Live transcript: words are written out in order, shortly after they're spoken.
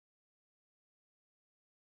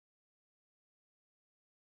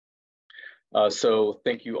So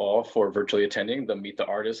thank you all for virtually attending the Meet the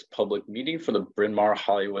Artist public meeting for the Bryn Mawr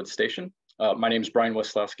Hollywood station. My name is Brian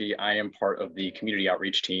Weslowski. I am part of the community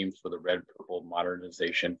outreach team for the Red Purple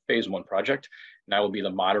Modernization Phase 1 project, and I will be the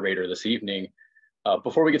moderator this evening.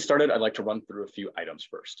 Before we get started, I'd like to run through a few items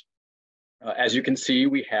first. As you can see,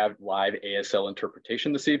 we have live ASL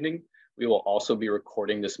interpretation this evening. We will also be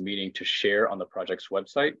recording this meeting to share on the project's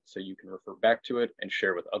website, so you can refer back to it and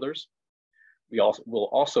share with others. We will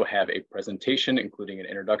also have a presentation, including an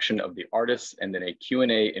introduction of the artists and then a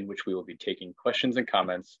Q&A in which we will be taking questions and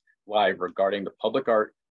comments live regarding the public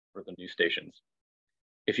art for the new stations.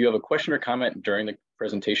 If you have a question or comment during the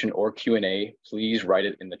presentation or Q&A, please write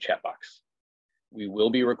it in the chat box. We will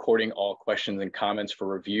be recording all questions and comments for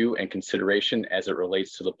review and consideration as it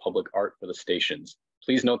relates to the public art for the stations.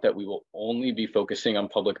 Please note that we will only be focusing on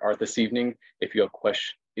public art this evening. If you have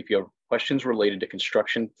questions related to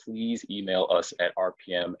construction, please email us at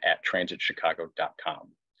rpm@transitchicago.com.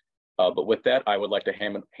 But with that, I would like to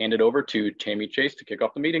hand it over to Tammy Chase to kick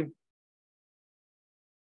off the meeting.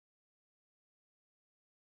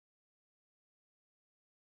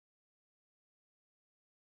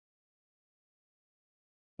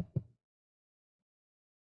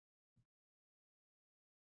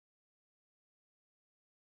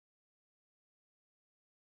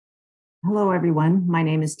 Hello, everyone. My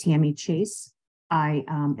name is Tammy Chase. I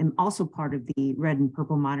am also part of the Red and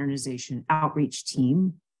Purple Modernization Outreach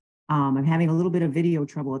team. I'm having a little bit of video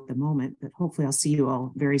trouble at the moment, but hopefully I'll see you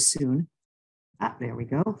all very soon. There we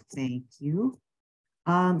go. Thank you.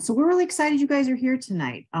 So we're really excited you guys are here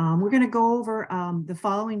tonight. We're going to go over the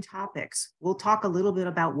following topics. We'll talk a little bit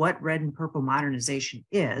about what Red and Purple Modernization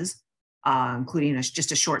is, including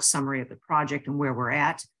just a short summary of the project and where we're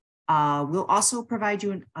at. We'll also provide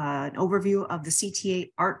you an overview of the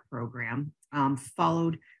CTA art program,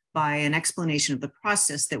 followed by an explanation of the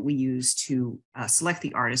process that we use to select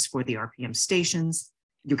the artists for the RPM stations.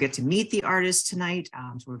 You'll get to meet the artists tonight,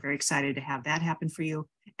 so we're very excited to have that happen for you.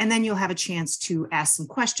 And then you'll have a chance to ask some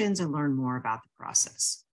questions and learn more about the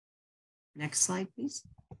process. Next slide, please.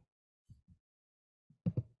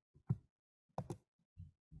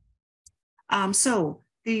 So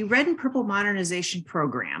the Red and Purple Modernization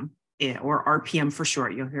Program, or RPM for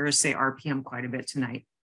short, you'll hear us say RPM quite a bit tonight,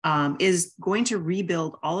 is going to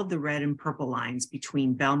rebuild all of the red and purple lines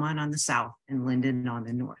between Belmont on the south and Linden on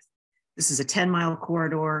the north. This is a 10-mile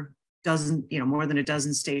corridor, more than a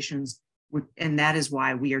dozen stations, and that is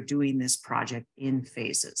why we are doing this project in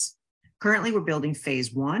phases. Currently, we're building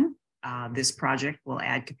phase 1. This project will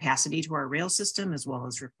add capacity to our rail system as well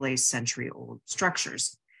as replace century-old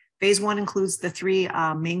structures. Phase 1 includes the 3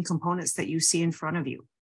 main components that you see in front of you.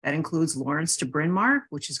 That includes Lawrence to Bryn Mawr,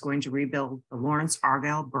 which is going to rebuild the Lawrence,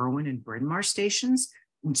 Argyle, Berwyn, and Bryn Mawr stations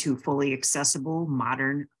into fully accessible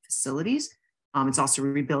modern facilities. It's also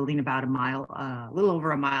rebuilding about a little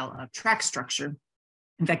over a mile of track structure.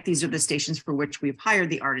 In fact, these are the stations for which we've hired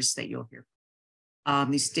the artists that you'll hear.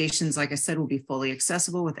 These stations, like I said, will be fully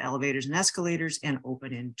accessible with elevators and escalators and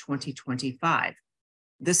open in 2025.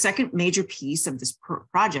 The second major piece of this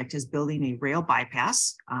project is building a rail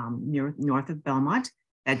bypass north of Belmont.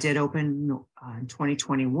 That did open in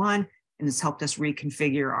 2021 and has helped us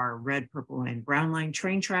reconfigure our red, purple, and brown line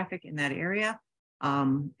train traffic in that area.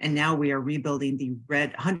 And now we are rebuilding the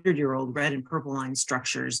 100-year-old red and purple line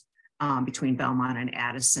structures between Belmont and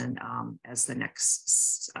Addison as the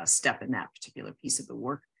next step in that particular piece of the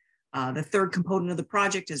work. The third component of the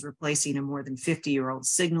project is replacing a more than 50-year-old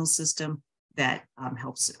signal system that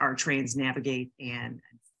helps our trains navigate and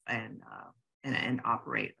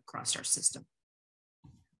operate across our system.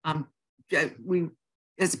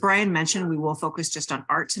 As Brian mentioned, we will focus just on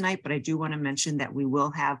art tonight, but I do want to mention that we will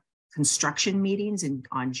have construction meetings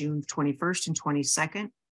on June 21st and 22nd.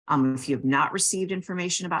 If you have not received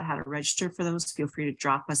information about how to register for those, feel free to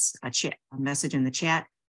drop us a message in the chat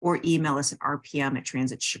or email us at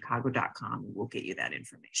rpm@transitchicago.com. We'll get you that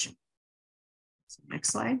information. So next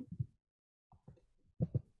slide.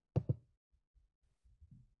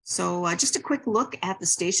 So just a quick look at the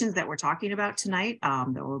stations that we're talking about tonight.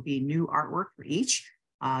 There will be new artwork for each.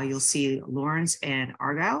 You'll see Lawrence and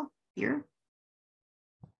Argyle here.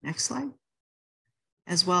 Next slide.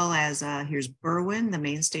 As well as here's Berwyn, the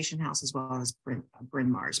main station house, as well as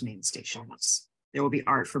Bryn Mawr's main station house. There will be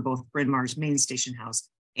art for both Bryn Mawr's main station house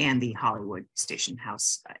and the Hollywood station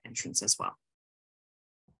house entrance as well.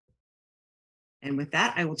 And with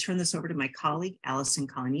that, I will turn this over to my colleague, Allison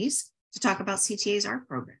Colonese, to talk about CTA's art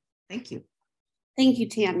program. Thank you. Thank you,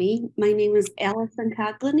 Tammy. My name is Allison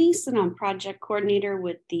Colonese, and I'm project coordinator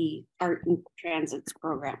with the Art and Transits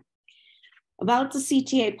program. About the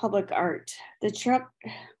CTA Public Art, the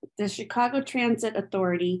Chicago Transit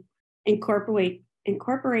Authority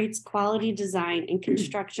incorporates quality design and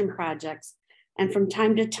construction projects, and from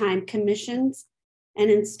time to time commissions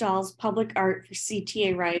and installs public art for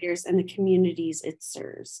CTA riders and the communities it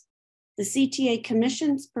serves. The CTA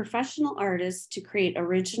commissions professional artists to create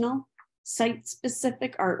original,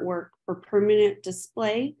 site-specific artwork for permanent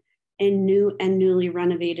display in new and newly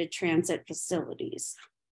renovated transit facilities.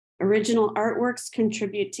 Original artworks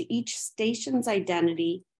contribute to each station's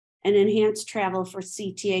identity and enhance travel for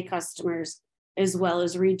CTA customers, as well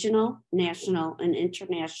as regional, national, and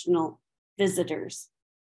international visitors.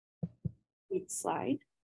 Next slide.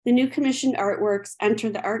 The new commissioned artworks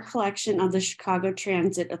enter the art collection of the Chicago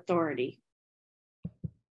Transit Authority.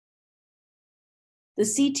 The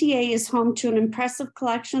CTA is home to an impressive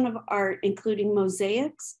collection of art, including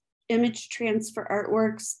mosaics, image transfer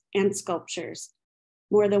artworks, and sculptures.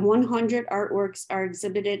 More than 100 artworks are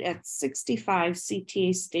exhibited at 65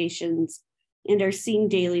 CTA stations and are seen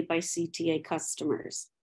daily by CTA customers.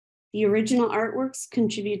 The original artworks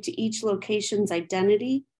contribute to each location's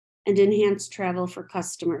identity and enhance travel for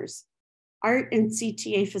customers. Art in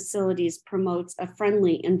CTA facilities promotes a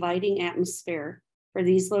friendly, inviting atmosphere for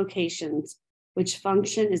these locations, which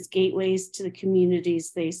function as gateways to the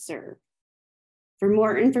communities they serve. For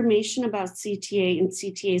more information about CTA and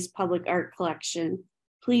CTA's public art collection,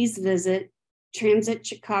 please visit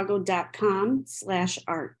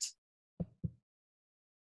transitchicago.com/art.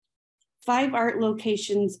 5 art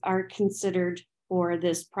locations are considered for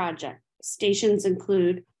this project. Stations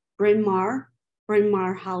include Bryn Mawr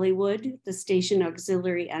Hollywood, the station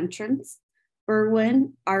auxiliary entrance,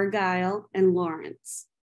 Berwyn, Argyle, and Lawrence.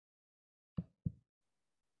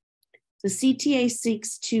 The CTA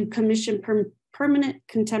seeks to commission permanent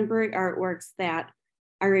contemporary artworks that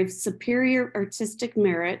are of superior artistic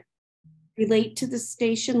merit, relate to the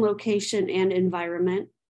station location and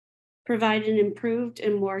environment, provide an improved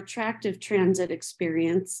and more attractive transit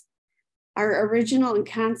experience, are original in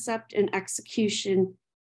concept and execution,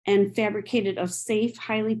 and fabricated of safe,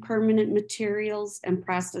 highly permanent materials and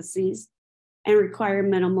processes, and require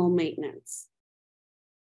minimal maintenance.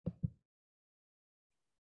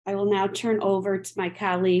 I will now turn over to my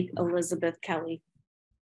colleague, Elizabeth Kelly.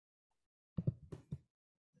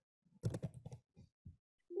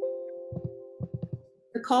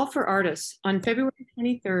 The call for artists. On February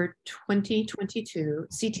 23rd, 2022,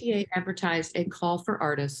 CTA advertised a call for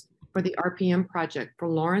artists for the RPM project for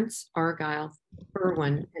Lawrence, Argyle,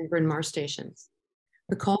 Berwyn, and Bryn Mawr stations.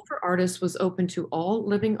 The call for artists was open to all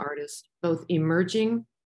living artists, both emerging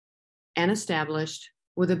and established,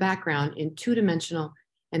 with a background in 2-dimensional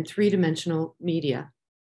and 3-dimensional media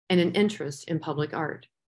and an interest in public art.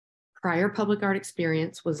 Prior public art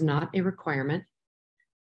experience was not a requirement.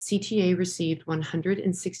 CTA received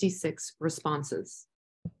 166 responses.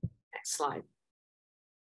 Next slide.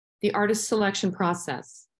 The artist selection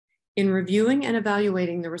process. In reviewing and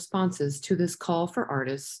evaluating the responses to this call for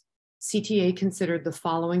artists, CTA considered the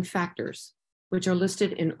following factors, which are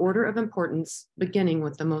listed in order of importance, beginning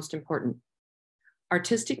with the most important.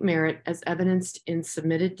 Artistic merit as evidenced in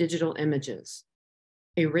submitted digital images,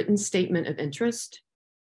 a written statement of interest,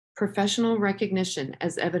 professional recognition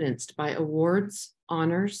as evidenced by awards,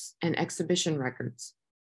 honors, and exhibition records,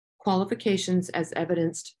 qualifications as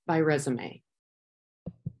evidenced by resume.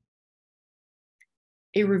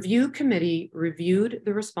 A review committee reviewed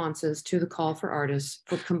the responses to the call for artists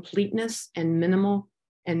for completeness and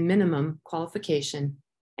minimum qualification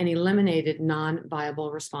and eliminated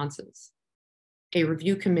non-viable responses. A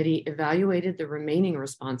review committee evaluated the remaining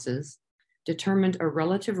responses, determined a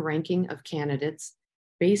relative ranking of candidates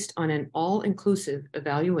based on an all-inclusive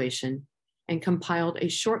evaluation, and compiled a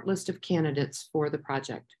short list of candidates for the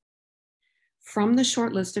project. From the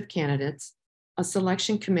short list of candidates, a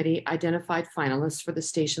selection committee identified finalists for the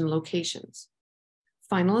station locations.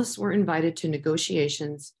 Finalists were invited to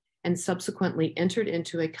negotiations and subsequently entered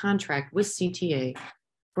into a contract with CTA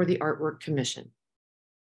for the artwork commission.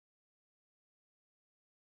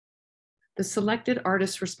 The selected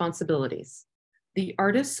artist responsibilities. The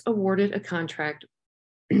artists awarded a contract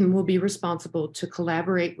will be responsible to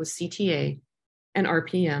collaborate with CTA and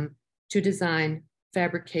RPM to design,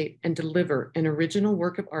 fabricate, and deliver an original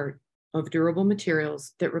work of art of durable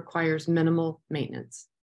materials that requires minimal maintenance.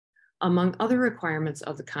 Among other requirements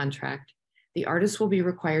of the contract, the artist will be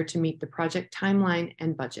required to meet the project timeline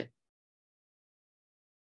and budget.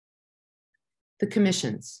 The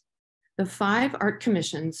commissions. The 5 art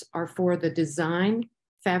commissions are for the design,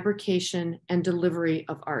 fabrication, and delivery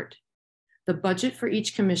of art. The budget for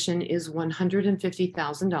each commission is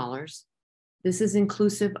 $150,000. This is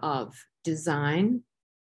inclusive of design,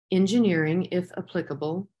 engineering, if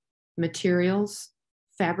applicable, materials,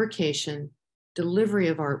 fabrication, delivery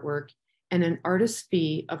of artwork, and an artist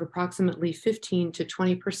fee of approximately 15 to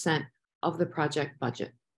 20% of the project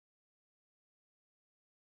budget.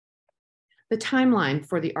 The timeline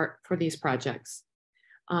for these projects.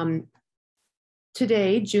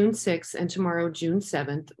 Today, June 6th, and tomorrow, June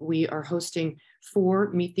 7th, we are hosting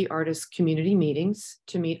 4 Meet the Artists community meetings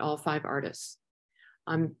to meet all 5 artists.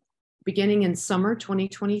 Beginning in summer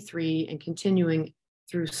 2023 and continuing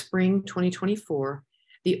through spring 2024,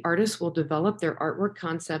 the artists will develop their artwork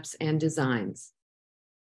concepts and designs.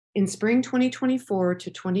 In spring 2024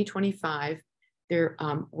 to 2025,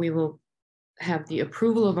 we will have the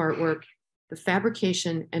approval of artwork. The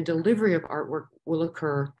fabrication and delivery of artwork will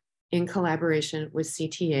occur in collaboration with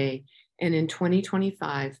CTA, and in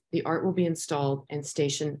 2025, the art will be installed and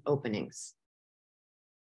station openings.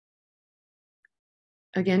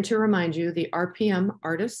 Again, to remind you, the RPM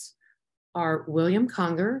artists are William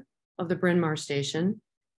Conger of the Bryn Mawr Station,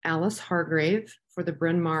 Alice Hargrave for the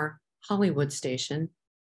Bryn Mawr Hollywood Station,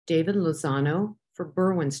 David Lozano for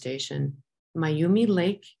Berwyn Station, Mayumi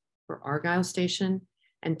Lake for Argyle Station,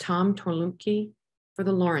 and Tom Torlumke for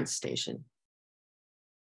the Lawrence Station.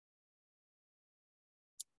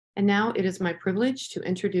 And now it is my privilege to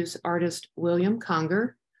introduce artist William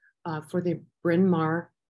Conger for the Bryn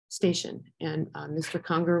Mawr Station. And Mr.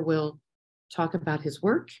 Conger will talk about his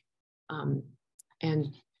work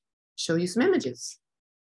and show you some images.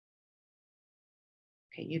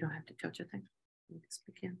 Okay, you don't have to coach a thing. Just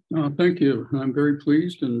begin. Thank you. I'm very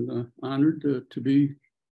pleased and honored to be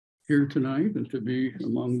here tonight and to be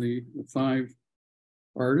among the 5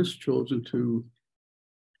 artists chosen to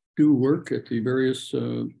do work at the various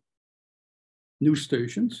news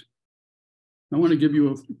stations. I want to give you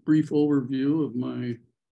a brief overview of my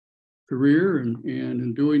career, and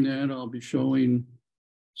in doing that, I'll be showing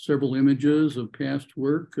several images of past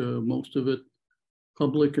work, most of it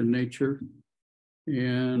public in nature,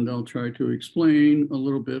 and I'll try to explain a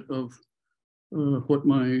little bit of what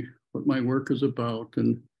my work is about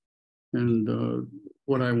and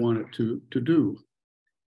what I want it to do.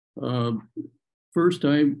 First,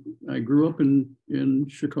 I grew up in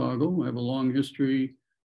Chicago. I have a long history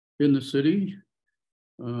in the city.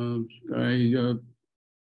 I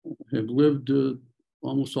have lived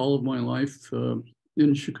almost all of my life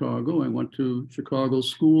in Chicago. I went to Chicago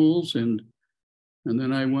schools, and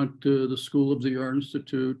then I went to the School of the Art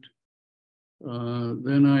Institute.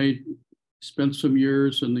 Then I spent some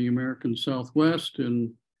years in the American Southwest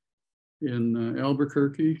in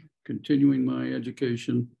Albuquerque, continuing my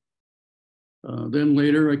education. Then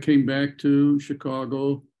later I came back to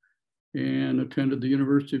Chicago and attended the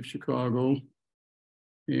University of Chicago,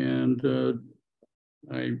 and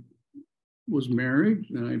I was married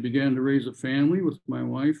and I began to raise a family with my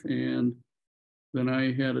wife, and then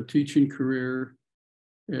I had a teaching career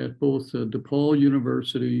at both DePaul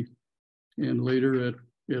University and later at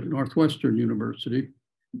Northwestern University.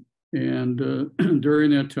 And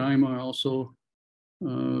during that time, I also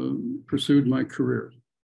pursued my career.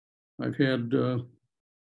 I've had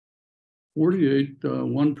 48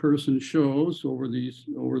 one-person shows over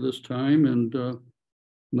this time, and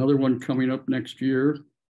another one coming up next year.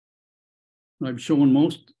 I've shown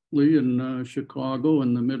mostly in Chicago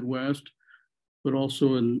and the Midwest, but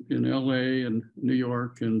also in LA and New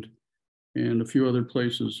York and a few other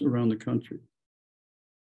places around the country.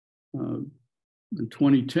 In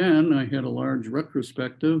 2010, I had a large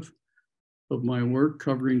retrospective of my work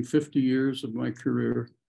covering 50 years of my career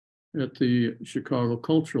at the Chicago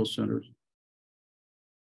Cultural Center.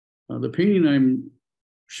 The painting I'm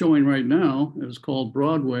showing right now is called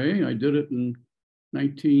Broadway. I did it in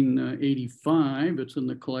 1985. It's in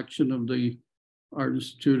the collection of the Art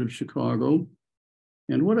Institute of Chicago.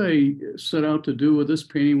 And what I set out to do with this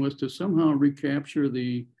painting was to somehow recapture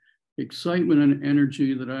the excitement and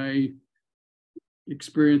energy that I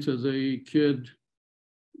experienced as a kid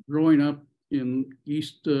growing up in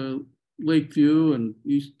East Lakeview and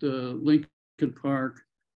East Lincoln Park,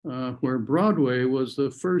 where Broadway was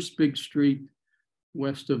the first big street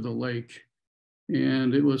west of the lake.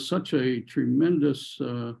 And it was such a tremendous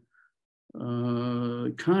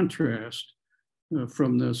contrast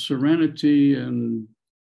from the serenity and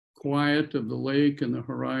quiet of the lake and the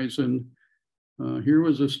horizon. Here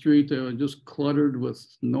was a street that was just cluttered with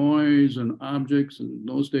noise and objects, and in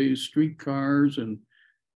those days, streetcars and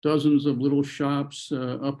dozens of little shops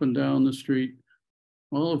up and down the street,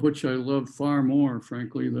 all of which I love far more,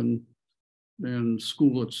 frankly, than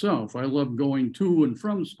school itself. I love going to and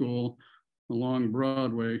from school along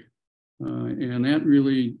Broadway, And that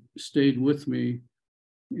really stayed with me,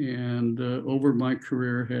 and over my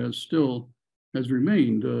career has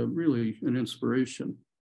remained really an inspiration.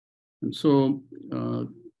 And so,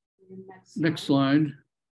 next slide.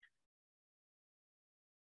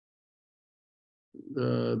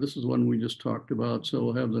 This is one we just talked about, so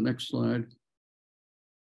we'll have the next slide.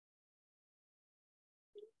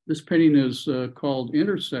 This painting is called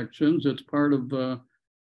Intersections. It's part of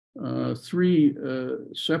 3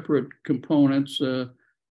 separate components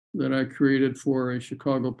that I created for a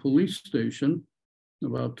Chicago police station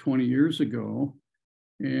about 20 years ago.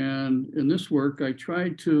 And in this work, I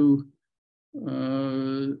tried to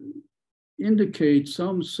indicate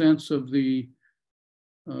some sense of the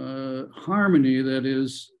harmony that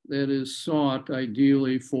is sought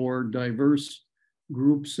ideally for diverse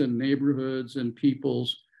groups and neighborhoods and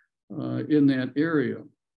peoples in that area.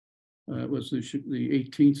 It was the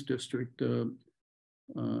 18th District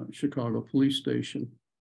Chicago Police Station.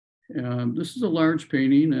 This is a large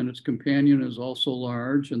painting, and its companion is also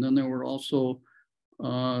large. And then there were also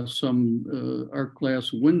some art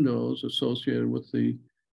glass windows associated with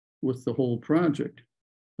the whole project.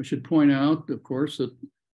 I should point out, of course, that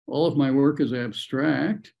all of my work is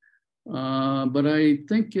abstract, but I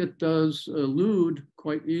think it does allude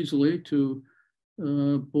quite easily to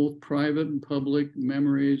both private and public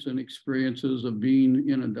memories and experiences of being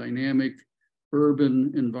in a dynamic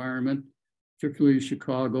urban environment, particularly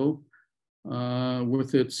Chicago,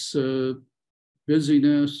 with its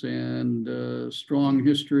busyness and strong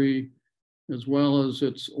history, as well as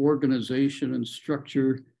its organization and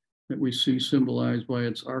structure that we see symbolized by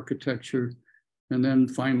its architecture. And then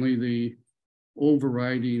finally, the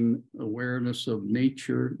overriding awareness of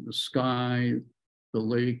nature, the sky, the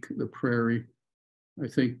lake, the prairie. I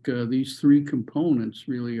think these 3 components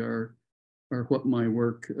really are what my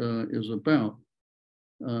work is about.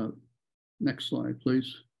 Next slide,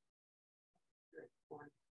 please.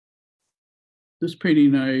 This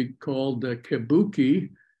painting I called Kabuki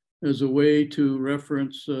as a way to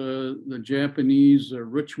reference the Japanese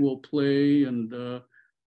ritual play and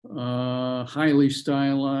highly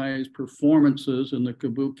stylized performances in the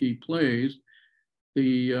Kabuki plays.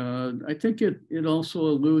 I think it also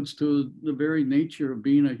alludes to the very nature of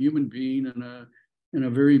being a human being in a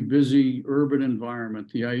very busy urban environment.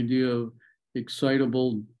 The idea of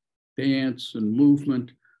excitable dance and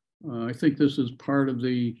movement. I think this is part of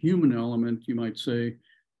the human element, you might say,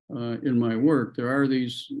 in my work. There are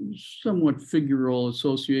these somewhat figural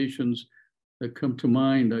associations that come to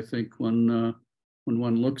mind, I think, when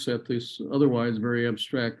one looks at this otherwise very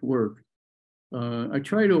abstract work. I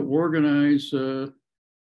try to organize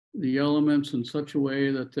the elements in such a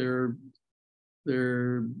way that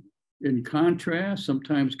they're in contrast,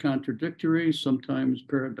 sometimes contradictory, sometimes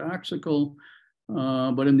paradoxical,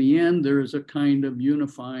 but in the end, there is a kind of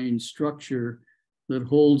unifying structure that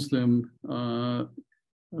holds them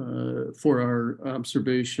for our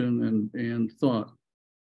observation and thought.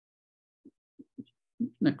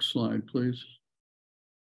 Next slide, please.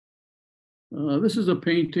 This is a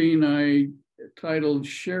painting I titled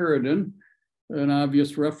Sheridan, an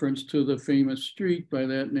obvious reference to the famous street by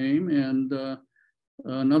that name, and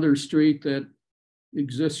another street that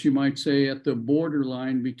exists, you might say, at the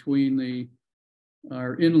borderline between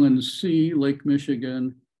our inland sea, Lake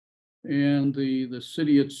Michigan, and the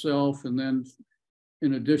city itself, and then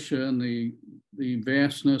in addition, the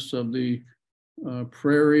vastness of the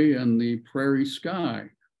prairie and the prairie sky.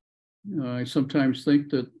 I sometimes think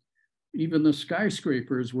that even the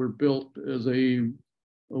skyscrapers were built as a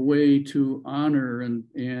way to honor and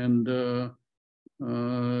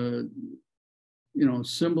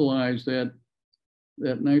symbolize that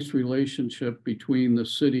nice relationship between the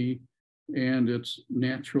city and its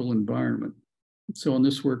natural environment. So in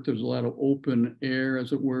this work, there's a lot of open air,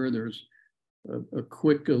 as it were. There's a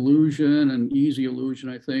quick allusion, an easy allusion,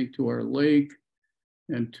 I think, to our lake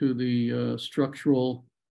and to the structural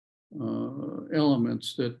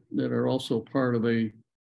elements that are also part of a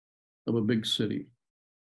big city.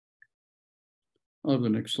 I'll have the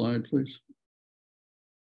next slide, please.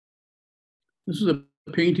 This is a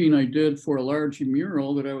painting I did for a large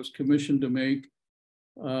mural that I was commissioned to make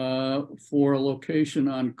for a location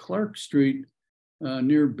on Clark Street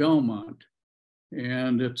near Belmont.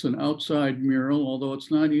 And it's an outside mural, although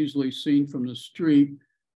it's not easily seen from the street.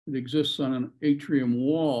 It exists on an atrium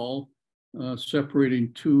wall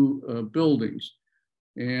separating 2 buildings.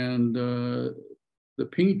 And the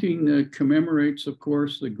painting commemorates, of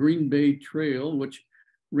course, the Green Bay Trail, which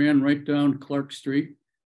ran right down Clark Street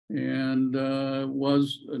and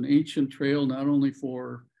was an ancient trail, not only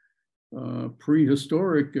for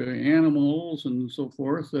prehistoric animals and so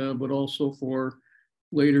forth, but also for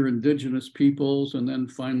later indigenous peoples, and then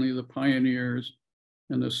finally the pioneers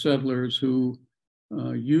and the settlers who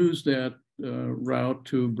used that route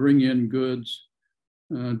to bring in goods,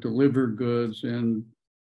 deliver goods, and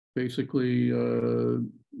basically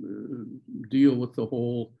deal with the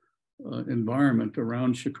whole environment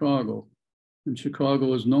around Chicago. And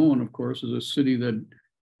Chicago is known, of course, as a city that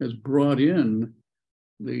has brought in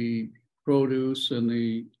the produce and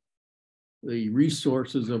the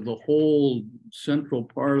resources of the whole central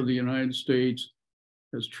part of the United States,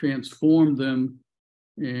 has transformed them,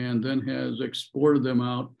 and then has exported them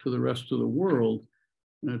out to the rest of the world.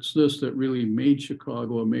 And it's this that really made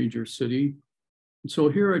Chicago a major city. And so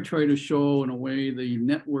here I try to show, in a way, the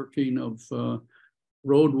networking of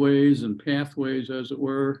roadways and pathways, as it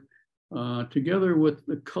were, together with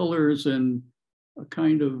the colors and a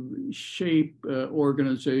kind of shape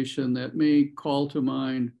organization that may call to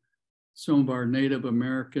mind some of our Native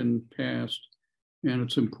American past and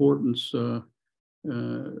its importance,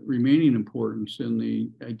 remaining importance in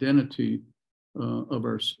the identity of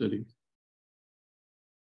our city.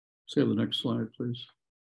 Let's have the next slide, please.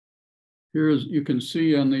 Here is, you can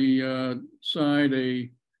see on the side a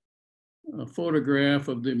photograph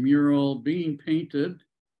of the mural being painted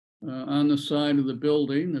on the side of the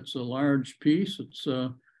building. It's a large piece. It's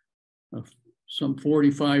some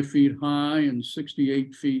 45 feet high and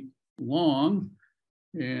 68 feet long.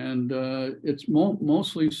 And it's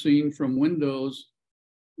mostly seen from windows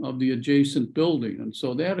of the adjacent building. And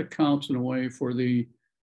so that accounts in a way for the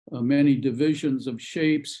many divisions of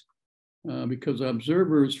shapes, because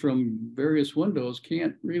observers from various windows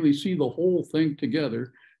can't really see the whole thing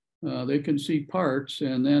together. They can see parts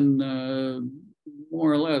and then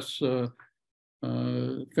more or less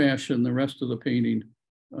fashion the rest of the painting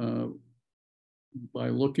by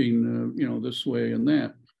looking, this way and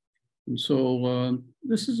that. And so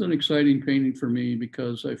this is an exciting painting for me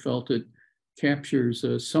because I felt it captures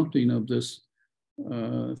something of this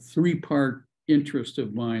three-part interest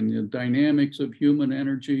of mine: the dynamics of human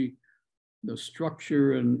energy, the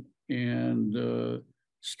structure and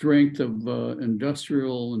strength of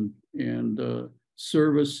industrial and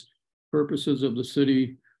service purposes of the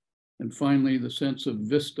city, and finally the sense of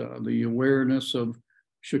vista, the awareness of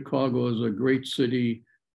Chicago as a great city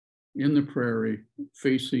in the prairie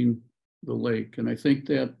facing the lake. And I think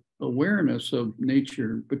that awareness of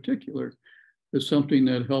nature in particular is something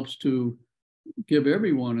that helps to give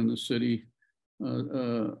everyone in the city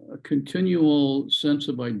a continual sense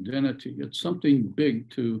of identity. It's something big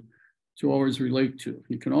to always relate to.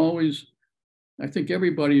 You can always, I think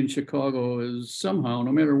everybody in Chicago is somehow,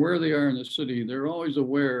 no matter where they are in the city, they're always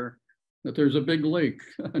aware that there's a big lake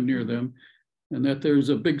near them, and that there's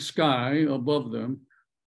a big sky above them,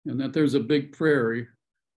 and that there's a big prairie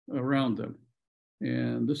around them.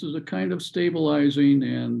 And this is a kind of stabilizing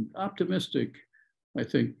and optimistic, I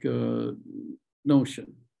think,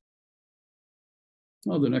 notion.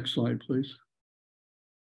 Oh, the next slide, please.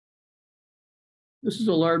 This is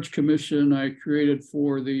a large commission I created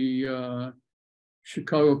for the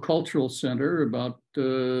Chicago Cultural Center about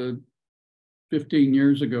 15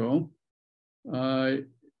 years ago. I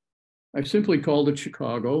simply called it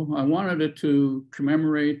Chicago. I wanted it to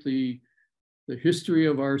commemorate the history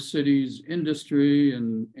of our city's industry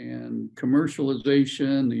and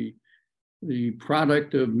commercialization, the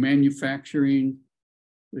product of manufacturing,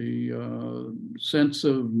 the sense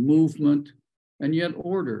of movement, and yet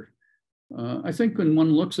order. I think when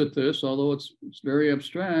one looks at this, although it's very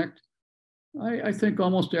abstract, I think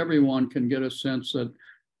almost everyone can get a sense that,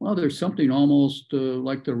 well, there's something almost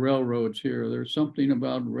like the railroads here. There's something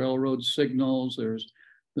about railroad signals. There's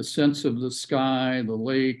the sense of the sky, the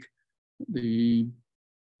lake, the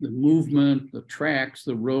movement, the tracks,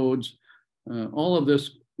 the roads. All of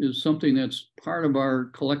this is something that's part of our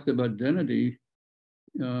collective identity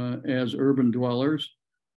as urban dwellers.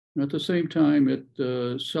 And at the same time, it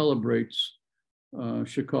celebrates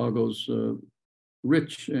Chicago's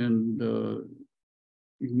rich and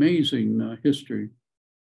amazing history.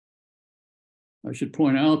 I should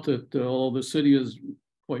point out that although the city is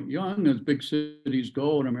quite young, as big cities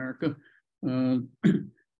go in America,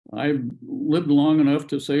 I've lived long enough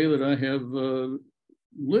to say that I have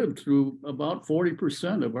lived through about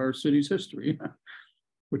 40% of our city's history,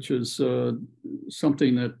 which is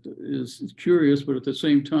something that is curious, but at the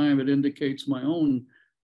same time, it indicates my own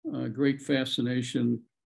great fascination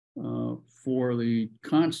for the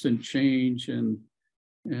constant change and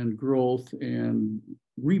growth and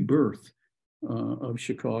rebirth of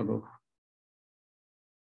Chicago.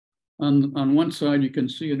 On one side, you can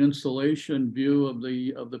see an installation view of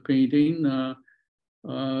the painting.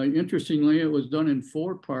 Interestingly, it was done in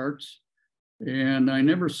 4 parts, and I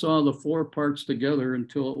never saw the 4 parts together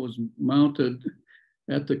until it was mounted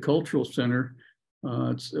at the Cultural Center.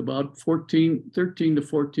 It's about 13 to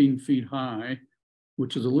 14 feet high,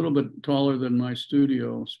 which is a little bit taller than my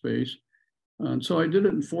studio space. And so I did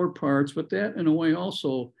it in 4 parts, but that in a way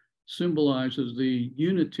also symbolizes the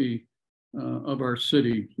unity of our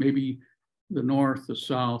city, maybe the north, the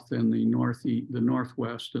south, and the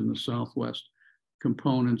northwest and the southwest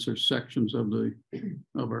components or sections of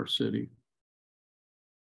our city.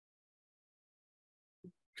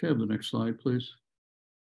 Can I have the next slide, please?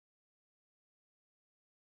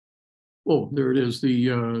 Oh, there it is, the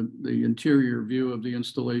interior view of the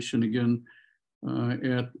installation again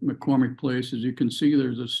at McCormick Place. As you can see,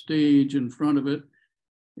 there's a stage in front of it.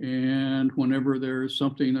 And whenever there's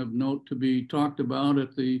something of note to be talked about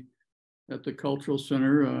at the Cultural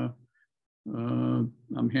Center,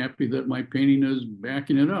 I'm happy that my painting is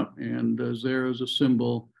backing it up and is there as a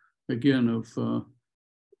symbol, again, of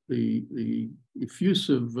the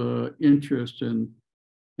effusive interest and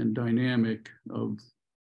dynamic of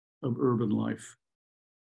urban life.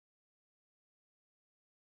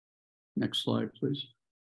 Next slide, please.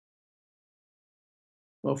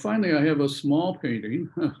 Well, finally, I have a small painting.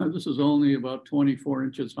 This is only about 24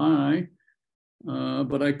 inches high,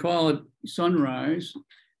 but I call it Sunrise.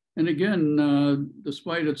 And again,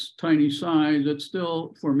 despite its tiny size, it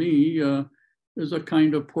still, for me, is a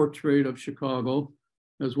kind of portrait of Chicago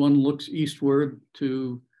as one looks eastward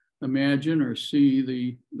to imagine or see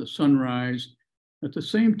the sunrise. At the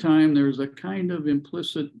same time, there's a kind of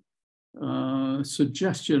implicit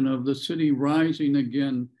suggestion of the city rising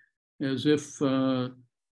again as if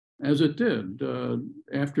as it did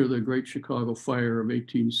after the Great Chicago Fire of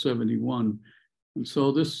 1871. And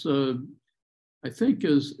so this, I think,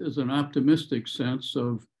 is an optimistic sense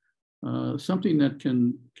of something that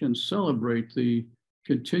can celebrate the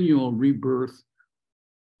continual rebirth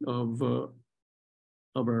of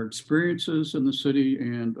our experiences in the city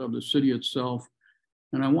and of the city itself.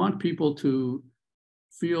 And I want people to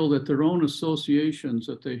feel that their own associations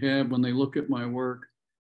that they have when they look at my work,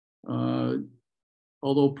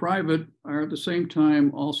 although private, are at the same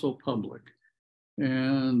time also public.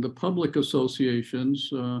 And the public associations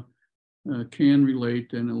can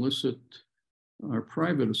relate and elicit our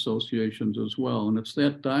private associations as well. And it's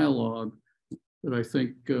that dialogue that I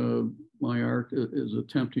think my art is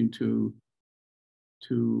attempting to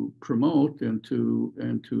promote and to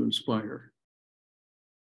inspire.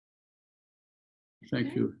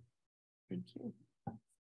 Thank you. Thank you.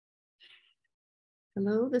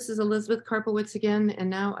 Hello, this is Elizabeth Karpowitz again, and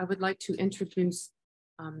now I would like to introduce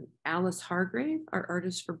Alice Hargrave, our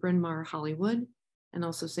artist for Bryn Mawr Hollywood, and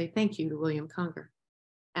also say thank you to William Conger.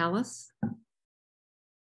 Alice.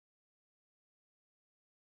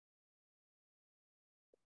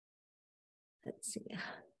 Let's see,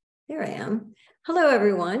 there I am. Hello,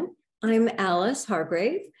 everyone. I'm Alice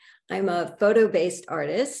Hargrave. I'm a photo-based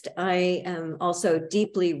artist. I am also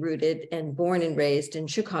deeply rooted and born and raised in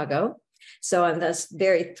Chicago. So I'm thus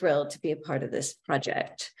very thrilled to be a part of this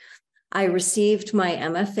project. I received my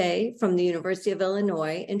MFA from the University of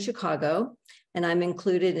Illinois in Chicago, and I'm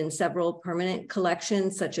included in several permanent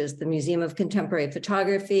collections such as the Museum of Contemporary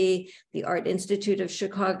Photography, the Art Institute of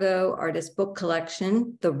Chicago, Artist Book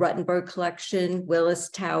Collection, the Ruttenberg Collection, Willis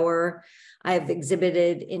Tower. I have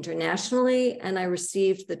exhibited internationally, and I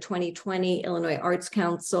received the 2020 Illinois Arts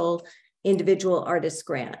Council Individual Artist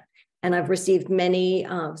Grant. And I've received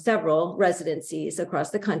several residencies across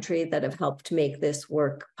the country that have helped make this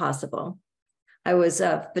work possible. I was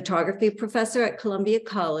a photography professor at Columbia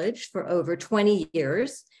College for over 20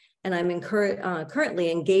 years, and I'm currently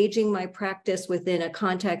engaging my practice within a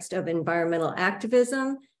context of environmental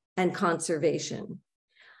activism and conservation.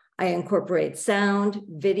 I incorporate sound,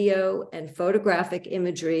 video, and photographic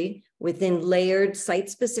imagery within layered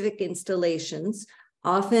site-specific installations,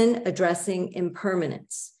 often addressing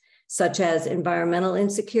impermanence, such as environmental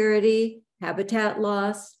insecurity, habitat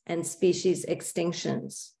loss, and species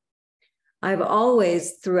extinctions. I've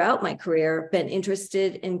always, throughout my career, been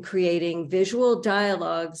interested in creating visual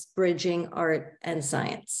dialogues bridging art and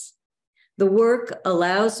science. The work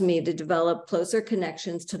allows me to develop closer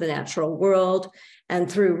connections to the natural world, and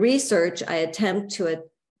through research, I attempt to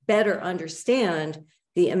better understand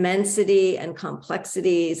the immensity and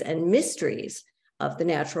complexities and mysteries of the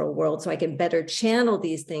natural world so I can better channel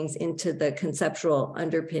these things into the conceptual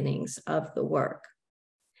underpinnings of the work.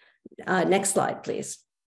 Next slide, please.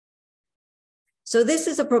 So this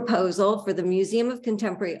is a proposal for the Museum of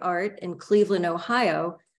Contemporary Art in Cleveland,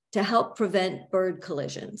 Ohio, to help prevent bird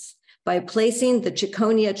collisions by placing the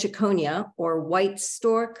Ciconia or white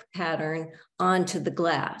stork pattern onto the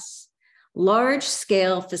glass.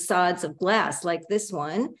 Large-scale facades of glass like this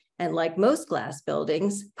one, and like most glass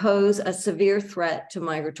buildings, pose a severe threat to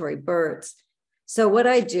migratory birds. So what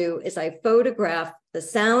I do is I photograph the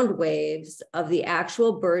sound waves of the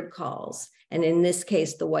actual bird calls, and in this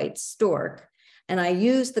case, the white stork, and I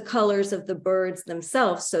use the colors of the birds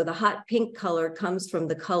themselves. So the hot pink color comes from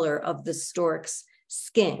the color of the stork's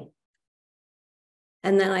skin.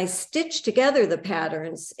 And then I stitch together the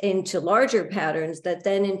patterns into larger patterns that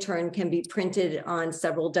then in turn can be printed on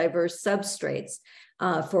several diverse substrates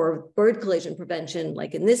for bird collision prevention,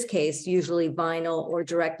 like in this case, usually vinyl or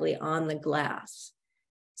directly on the glass.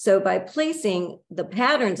 So by placing the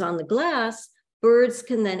patterns on the glass, birds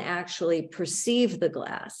can then actually perceive the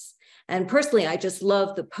glass. And personally, I just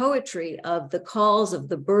love the poetry of the calls of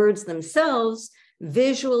the birds themselves,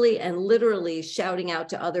 visually and literally shouting out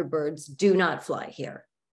to other birds, do not fly here.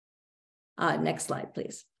 Next slide,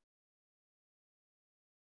 please.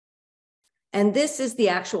 And this is the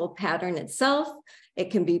actual pattern itself.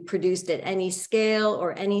 It can be produced at any scale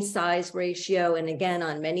or any size ratio, and again,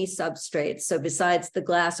 on many substrates. So besides the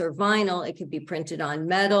glass or vinyl, it could be printed on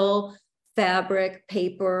metal, fabric,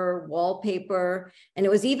 paper, wallpaper, and it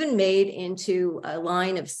was even made into a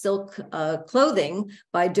line of silk clothing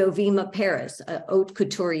by Dovima Paris, a haute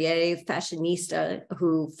couturier fashionista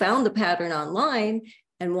who found the pattern online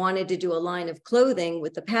and wanted to do a line of clothing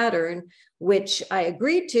with the pattern, which I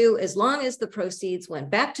agreed to as long as the proceeds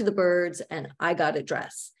went back to the birds and I got a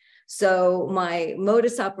dress. So my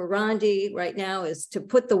modus operandi right now is to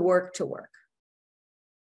put the work to work.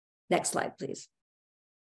 Next slide, please.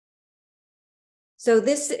 So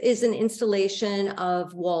this is an installation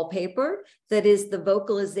of wallpaper that is the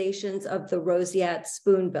vocalizations of the roseate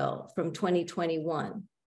spoonbill from 2021.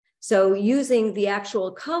 So using the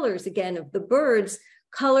actual colors, again, of the birds,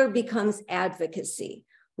 color becomes advocacy.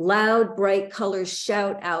 Loud, bright colors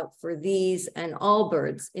shout out for these and all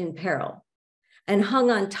birds in peril. And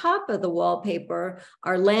hung on top of the wallpaper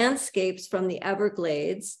are landscapes from the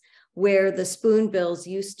Everglades where the spoonbills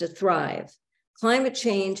used to thrive. Climate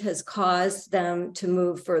change has caused them to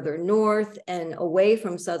move further north and away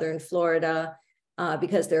from southern Florida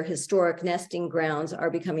because their historic nesting grounds are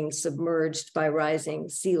becoming submerged by rising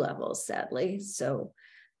sea levels, sadly. So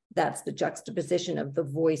that's the juxtaposition of the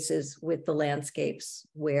voices with the landscapes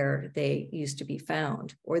where they used to be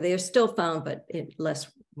found, or they are still found, but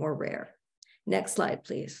more rare. Next slide,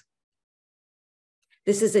 please.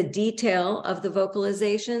 This is a detail of the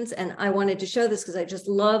vocalizations, and I wanted to show this because I just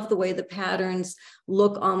love the way the patterns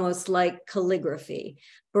look almost like calligraphy.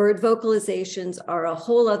 Bird vocalizations are a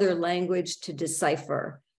whole other language to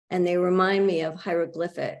decipher, and they remind me of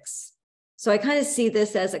hieroglyphics. So I kind of see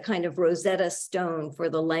this as a kind of Rosetta Stone for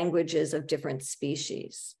the languages of different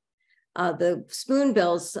species. The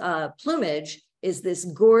spoonbill's plumage is this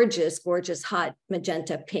gorgeous, gorgeous hot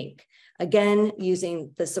magenta pink. Again,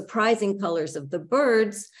 using the surprising colors of the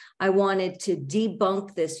birds, I wanted to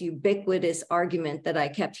debunk this ubiquitous argument that I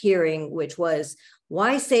kept hearing, which was,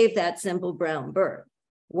 why save that simple brown bird?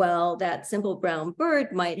 Well, that simple brown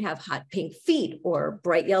bird might have hot pink feet or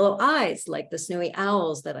bright yellow eyes like the snowy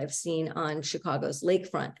owls that I've seen on Chicago's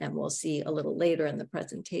lakefront, and we'll see a little later in the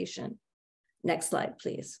presentation. Next slide,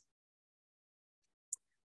 please.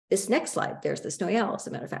 This next slide, there's the snowy owl, as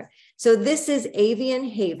a matter of fact. So this is Avian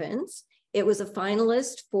Havens. It was a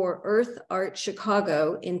finalist for Earth Art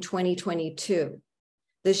Chicago in 2022.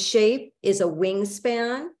 The shape is a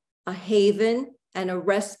wingspan, a haven, and a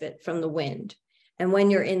respite from the wind. And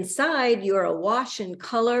when you're inside, you're awash in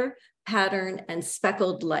color, pattern, and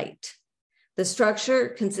speckled light. The structure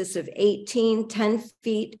consists of 18 10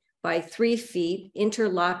 feet by 3 feet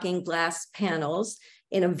interlocking glass panels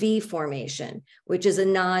in a V formation, which is a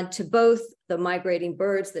nod to both the migrating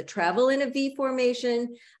birds that travel in a V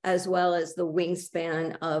formation, as well as the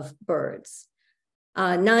wingspan of birds.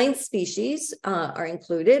 9 species are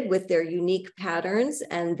included with their unique patterns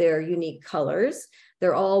and their unique colors.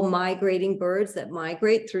 They're all migrating birds that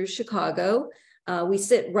migrate through Chicago. We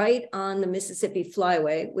sit right on the Mississippi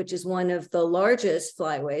Flyway, which is one of the largest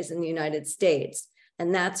flyways in the United States.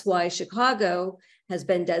 And that's why Chicago has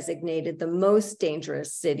been designated the most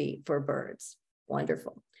dangerous city for birds.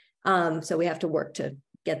 Wonderful. So we have to work to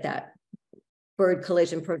get that bird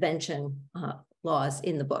collision prevention laws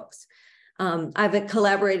in the books. I've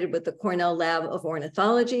collaborated with the Cornell Lab of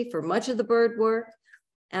Ornithology for much of the bird work.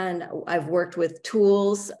 And I've worked with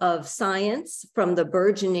tools of science from the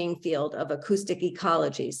burgeoning field of acoustic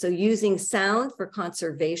ecology. So using sound for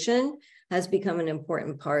conservation has become an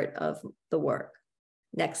important part of the work.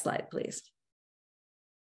 Next slide, please.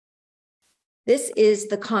 This is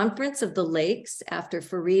the Conference of the Lakes after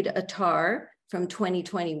Farid Attar from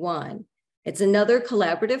 2021. It's another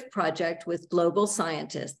collaborative project with global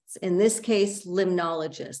scientists, in this case,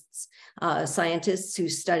 limnologists, scientists who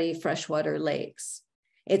study freshwater lakes.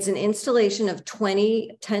 It's an installation of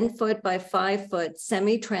 20 10-foot by 5-foot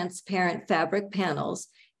semi-transparent fabric panels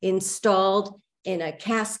installed in a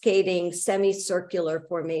cascading semicircular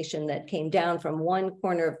formation that came down from one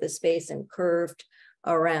corner of the space and curved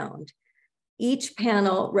around. Each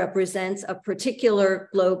panel represents a particular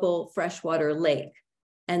global freshwater lake,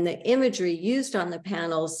 and the imagery used on the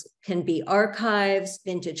panels can be archives,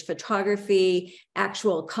 vintage photography,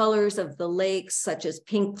 actual colors of the lakes, such as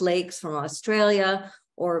pink lakes from Australia,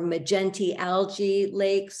 or magenta algae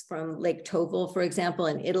lakes from Lake Tovel, for example,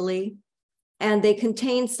 in Italy. And they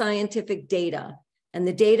contain scientific data, and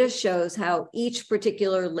the data shows how each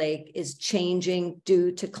particular lake is changing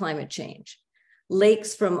due to climate change.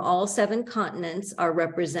 Lakes from all 7 continents are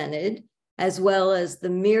represented, as well as the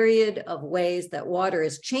myriad of ways that water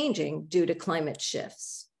is changing due to climate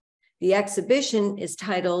shifts. The exhibition is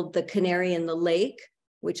titled The Canary in the Lake,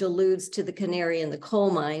 which alludes to the canary in the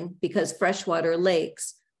coal mine because freshwater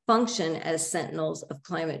lakes function as sentinels of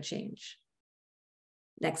climate change.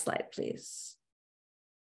 Next slide, please.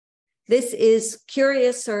 This is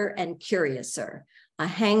Curiouser and Curiouser, a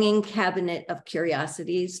hanging cabinet of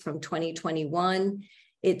curiosities from 2021.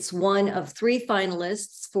 It's one of 3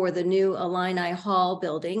 finalists for the new Illini Hall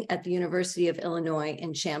building at the University of Illinois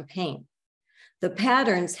in Champaign. The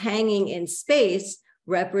patterns hanging in space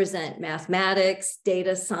represent mathematics,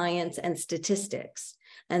 data science, and statistics.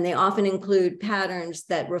 And they often include patterns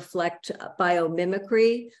that reflect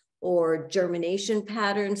biomimicry or germination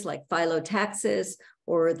patterns like phyllotaxis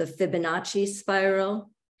or the Fibonacci spiral.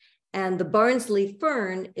 And the Barnsley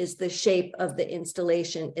fern is the shape of the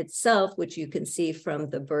installation itself, which you can see from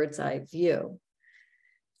the bird's eye view.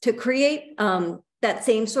 To create that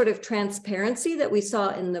same sort of transparency that we saw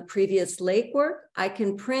in the previous lake work, I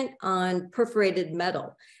can print on perforated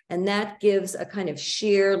metal, and that gives a kind of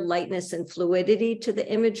sheer lightness and fluidity to the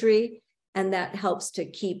imagery, and that helps to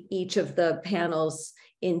keep each of the panels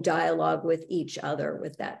in dialogue with each other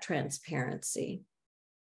with that transparency.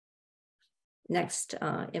 Next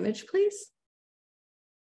image, please.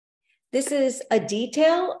 This is a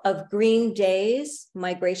detail of Green Day's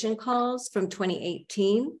migration calls from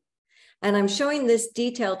 2018. And I'm showing this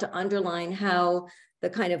detail to underline how the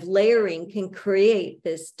kind of layering can create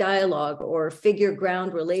this dialogue or figure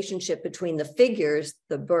ground relationship between the figures,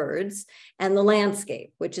 the birds, and the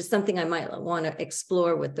landscape, which is something I might want to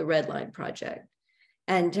explore with the Red Line project.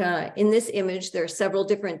 And in this image, there are several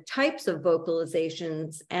different types of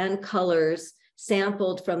vocalizations and colors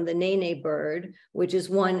sampled from the nene bird, which is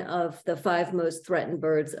one of the 5 most threatened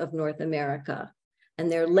birds of North America.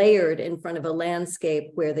 And they're layered in front of a landscape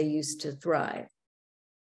where they used to thrive.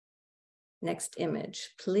 Next image,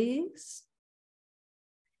 please.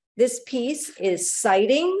 This piece is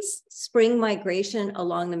Sightings, Spring Migration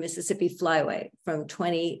Along the Mississippi Flyway from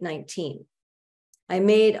 2019. I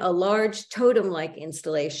made a large totem-like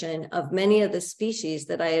installation of many of the species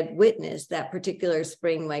that I had witnessed that particular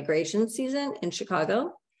spring migration season in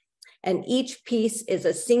Chicago. And each piece is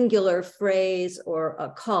a singular phrase or a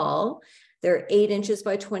call. They're 8 inches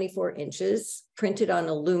by 24 inches, printed on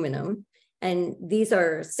aluminum. And these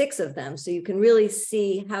are 6 of them. So you can really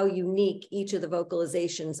see how unique each of the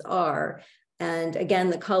vocalizations are. And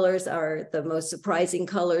again, the colors are the most surprising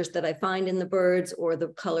colors that I find in the birds, or the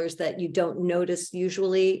colors that you don't notice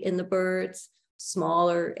usually in the birds,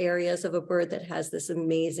 smaller areas of a bird that has this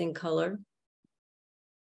amazing color.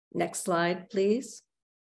 Next slide, please.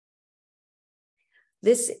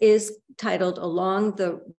 This is titled Along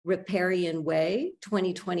the Riparian Way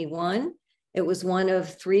 2021. It was one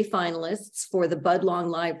of 3 finalists for the Budlong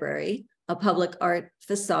Library, a public art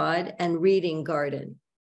facade and reading garden.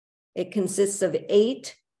 It consists of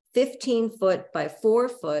 8 15-foot by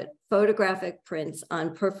 4-foot photographic prints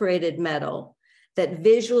on perforated metal that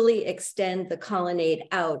visually extend the colonnade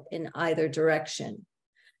out in either direction.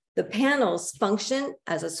 The panels function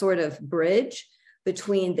as a sort of bridge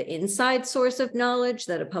between the inside source of knowledge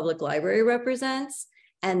that a public library represents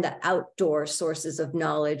and the outdoor sources of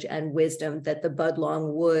knowledge and wisdom that the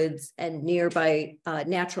Budlong woods and nearby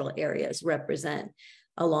natural areas represent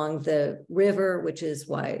along the river, which is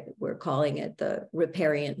why we're calling it the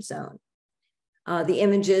riparian zone. The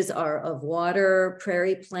images are of water,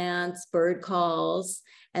 prairie plants, bird calls,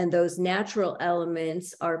 and those natural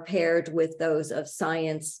elements are paired with those of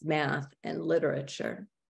science, math, and literature.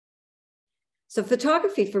 So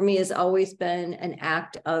photography for me has always been an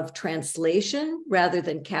act of translation rather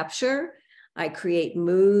than capture. I create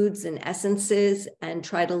moods and essences and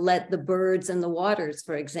try to let the birds and the waters,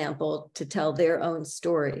 for example, to tell their own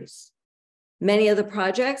stories. Many of the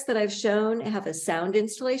projects that I've shown have a sound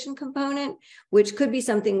installation component, which could be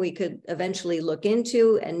something we could eventually look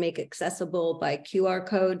into and make accessible by QR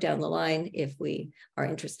code down the line if we are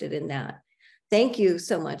interested in that. Thank you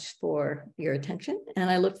so much for your attention, and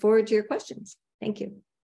I look forward to your questions. Thank you.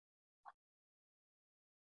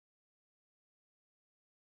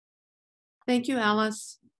 Thank you,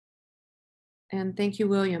 Alice. And thank you,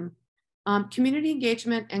 William. Community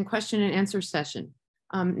engagement and question and answer session.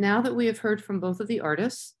 Now that we have heard from both of the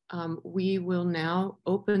artists, we will now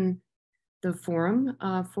open the forum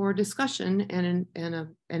for discussion and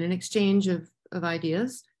an exchange of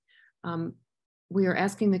ideas. We are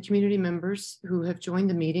asking the community members who have joined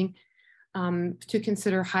the meeting to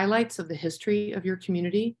consider highlights of the history of your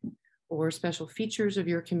community or special features of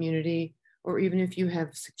your community, or even if you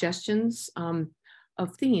have suggestions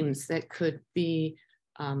of themes that could be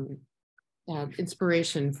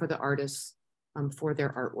inspiration for the artists for their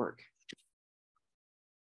artwork.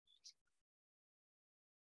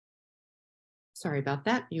 Sorry about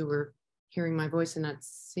that. You were hearing my voice and not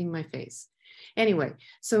seeing my face. Anyway,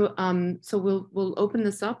 so we'll open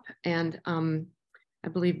this up, and I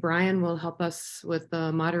believe Brian will help us with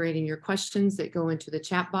moderating your questions that go into the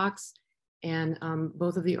chat box. And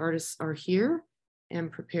both of the artists are here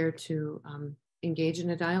and prepared to engage in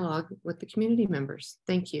a dialogue with the community members.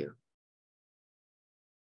 Thank you.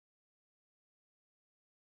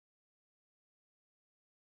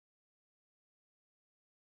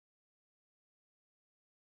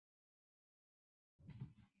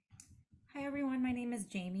 Hi everyone, my name is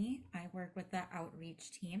Jamie. I work with the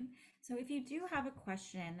outreach team. So if you do have a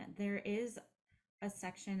question, there is a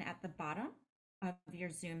section at the bottom of your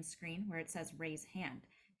Zoom screen where it says raise hand.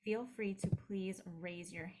 Feel free to please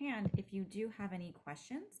raise your hand if you do have any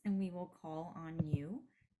questions, and we will call on you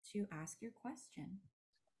to ask your question.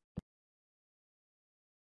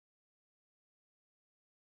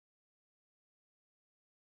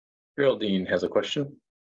 Geraldine has a question,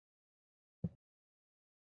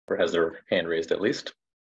 or has her hand raised at least.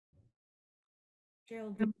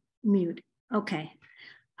 Geraldine. Mute. Okay.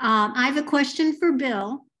 I have a question for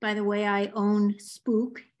Bill. By the way, I own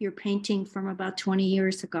Spook, your painting from about 20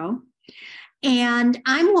 years ago. And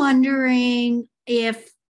I'm wondering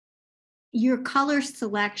if your color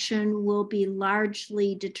selection will be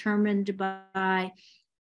largely determined by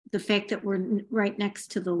the fact that we're right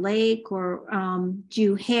next to the lake, or do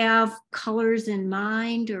you have colors in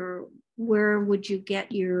mind, or where would you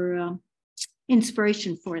get your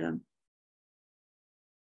inspiration for them?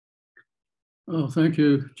 Oh, thank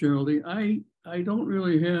you, Geraldine. I don't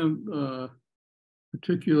really have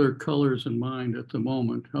particular colors in mind at the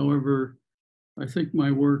moment. However, I think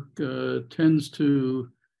my work tends to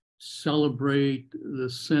celebrate the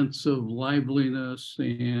sense of liveliness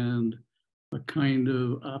and a kind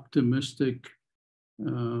of optimistic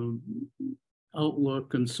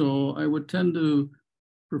outlook. And so I would tend to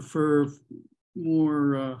prefer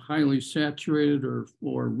more highly saturated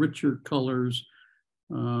or richer colors.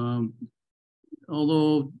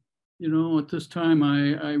 Although, you know, at this time,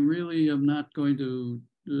 I really am not going to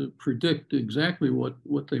predict exactly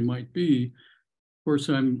what they might be. Of course,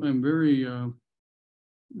 I'm very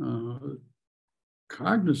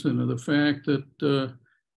cognizant of the fact that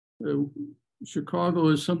Chicago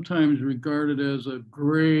is sometimes regarded as a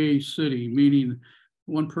gray city, meaning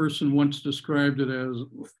one person once described it as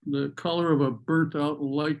the color of a burnt out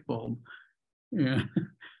light bulb. And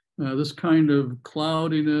this kind of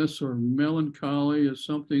cloudiness or melancholy is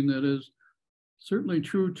something that is certainly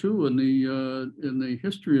true too in the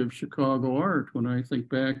history of Chicago art. When I think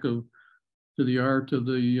back to the art of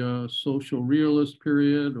the social realist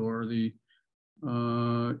period, or the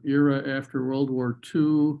era after World War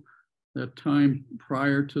II, that time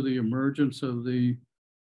prior to the emergence of the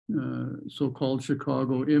so-called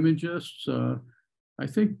Chicago Imagists, I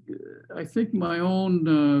think my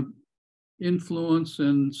own influence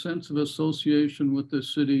and sense of association with the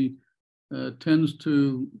city tends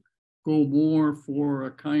to go more for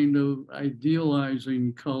a kind of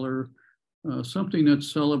idealizing color, something that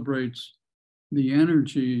celebrates the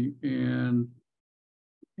energy and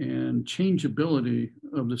changeability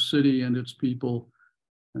of the city and its people.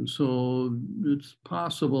 And so it's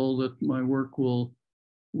possible that my work will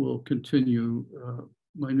continue,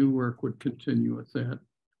 my new work would continue with that.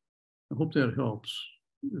 I hope that helps.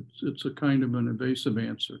 It's a kind of an evasive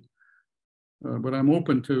answer, but I'm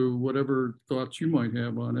open to whatever thoughts you might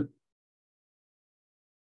have on it.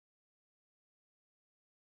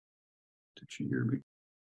 Did she hear me?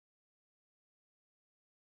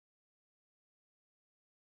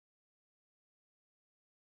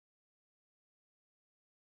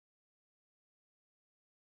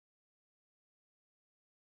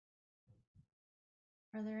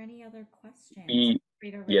 Are there any other questions?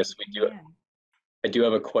 Yes, we do. I do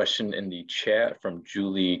have a question in the chat from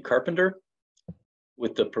Julie Carpenter.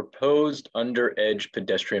 With the proposed under-edge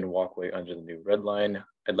pedestrian walkway under the new red line,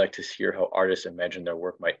 I'd like to hear how artists imagine their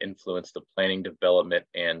work might influence the planning, development,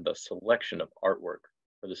 and the selection of artwork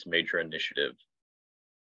for this major initiative.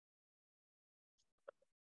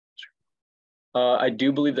 I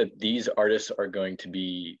do believe that these artists are going to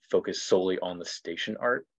be focused solely on the station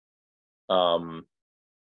art.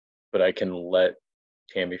 But I can let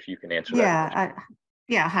Tammy, if you can answer that.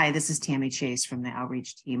 Yeah, hi, this is Tammy Chase from the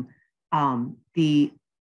outreach team. The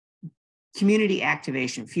community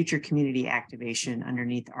activation, future community activation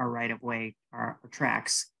underneath our right-of-way, our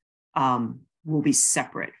tracks, will be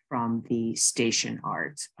separate from the station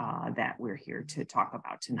art that we're here to talk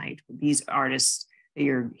about tonight. These artists that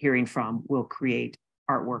you're hearing from will create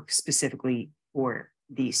artwork specifically for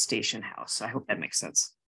the station house. I hope that makes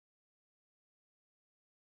sense.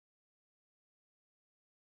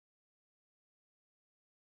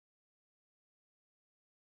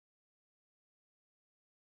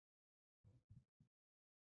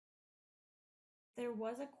 There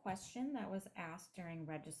was a question that was asked during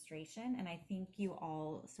registration, and I think you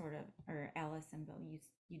all sort of, or Alice and Bill,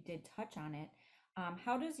 you did touch on it.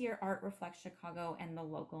 How does your art reflect Chicago and the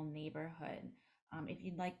local neighborhood? If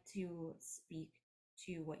you'd like to speak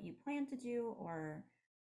to what you plan to do or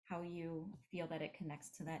how you feel that it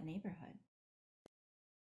connects to that neighborhood.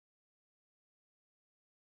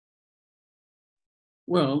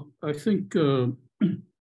 Well, I think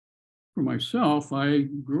for myself, I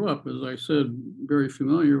grew up, as I said, very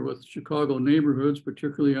familiar with Chicago neighborhoods,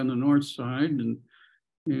 particularly on the north side, and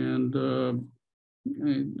I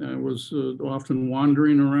was often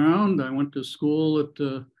wandering around. I went to school at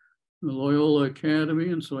the Loyola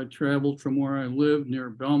Academy, and so I traveled from where I lived near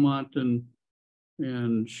Belmont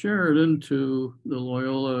and Sheridan to the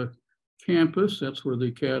Loyola campus. That's where the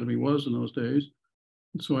academy was in those days.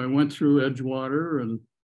 And so I went through Edgewater,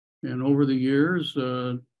 and over the years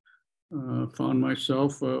found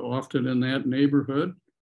myself often in that neighborhood,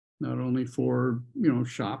 not only for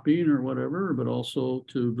shopping or whatever, but also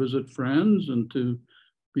to visit friends and to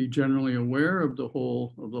be generally aware of the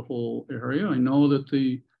whole area. I know that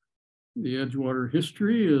the Edgewater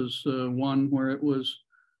history is one where it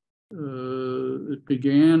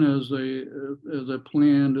began as a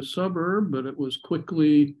planned suburb, but it was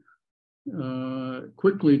quickly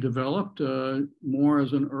developed more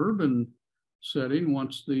as an urban setting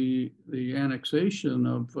once the annexation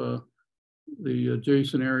of the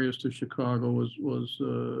adjacent areas to Chicago was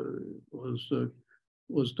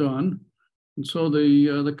done, and so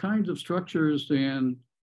the kinds of structures and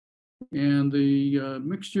the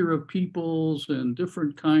mixture of peoples and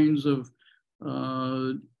different kinds of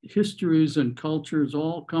histories and cultures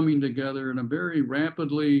all coming together in a very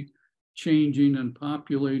rapidly changing and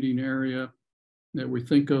populating area that we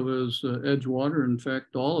think of as Edgewater. In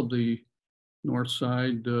fact, all of the north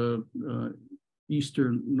side,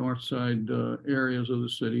 eastern north side areas of the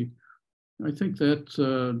city, I think that's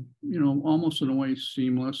almost in a way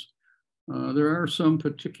seamless. There are some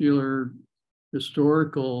particular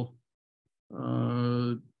historical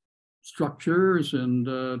structures and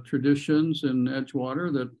traditions in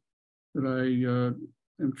Edgewater that I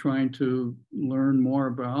am trying to learn more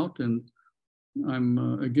about, and I'm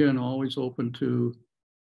again always open to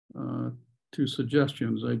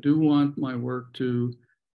suggestions. I do want my work to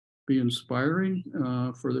be inspiring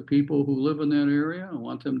for the people who live in that area. I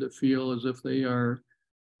want them to feel as if they are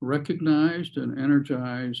recognized and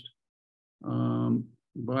energized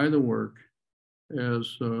by the work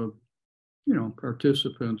as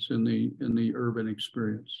participants in the urban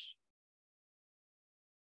experience.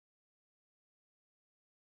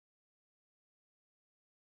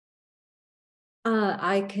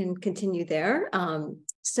 I can continue there.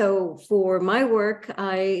 So for my work,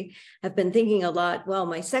 I have been thinking a lot. Well,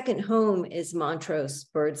 my second home is Montrose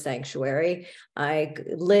Bird Sanctuary. I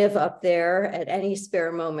live up there at any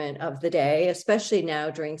spare moment of the day, especially now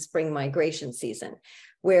during spring migration season,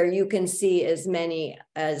 where you can see as many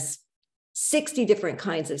as 60 different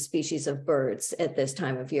kinds of species of birds at this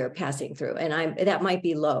time of year passing through. And that might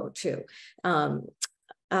be low too.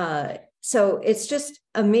 So it's just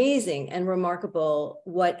amazing and remarkable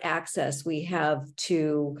what access we have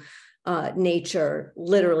to nature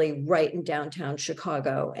literally right in downtown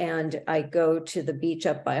Chicago. And I go to the beach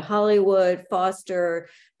up by Hollywood, Foster,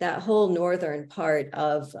 that whole northern part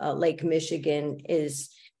of Lake Michigan is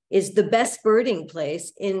the best birding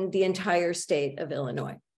place in the entire state of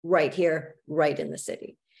Illinois, right here, right in the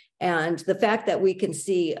city. And the fact that we can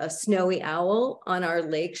see a snowy owl on our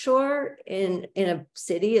lakeshore in a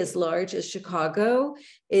city as large as Chicago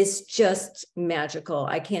is just magical.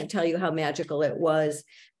 I can't tell you how magical it was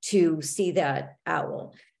to see that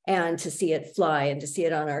owl and to see it fly and to see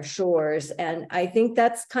it on our shores. And I think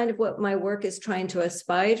that's kind of what my work is trying to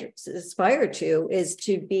aspire to, is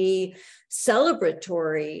to be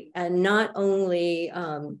celebratory and not only,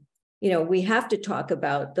 we have to talk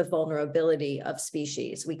about the vulnerability of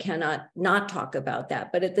species. We cannot not talk about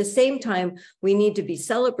that. But at the same time, we need to be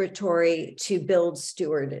celebratory to build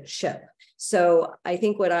stewardship. So I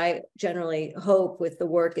think what I generally hope with the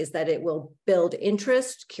work is that it will build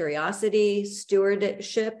interest, curiosity,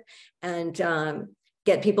 stewardship, and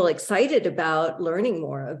get people excited about learning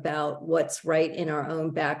more about what's right in our own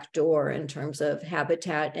back door in terms of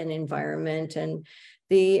habitat and environment and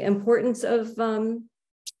the importance of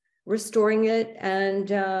restoring it and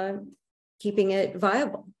keeping it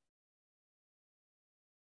viable.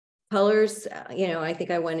 Colors, I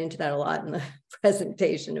think I went into that a lot in the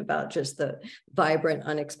presentation about just the vibrant,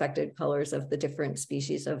 unexpected colors of the different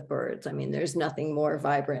species of birds. I mean, there's nothing more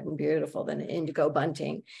vibrant and beautiful than indigo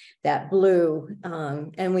bunting, that blue,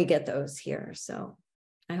 and we get those here. So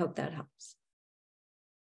I hope that helps.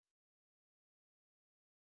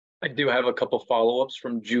 I do have a couple follow-ups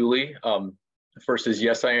from Julie. First is,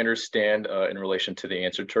 yes, I understand in relation to the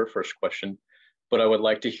answer to her first question, but I would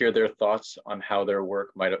like to hear their thoughts on how their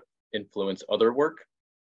work might influence other work.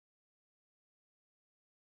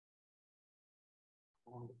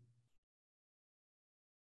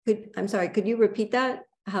 I'm sorry, could you repeat that?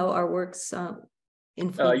 How our works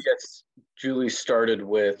influence? Yes, Julie started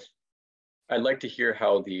with, I'd like to hear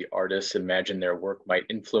how the artists imagine their work might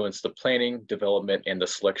influence the planning, development, and the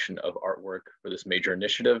selection of artwork for this major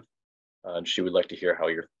initiative. And she would like to hear how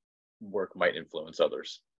your work might influence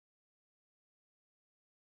others.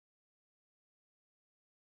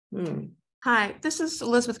 Hi, this is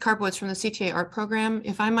Elizabeth Karbowitz from the CTA Art Program.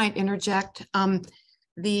 If I might interject,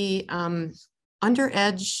 the Under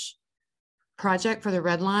Edge project for the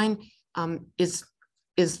Red Line is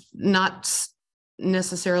not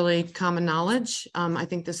necessarily common knowledge. I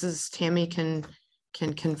think this is, Tammy can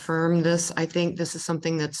confirm this. I think this is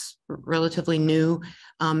something that's relatively new.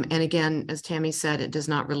 And again, as Tammy said, it does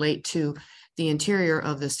not relate to the interior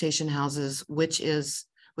of the station houses, which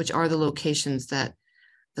are the locations that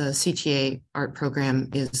the CTA art program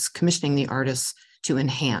is commissioning the artists to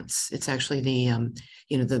enhance. It's actually the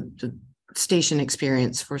the station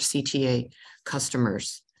experience for CTA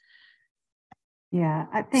customers. Yeah,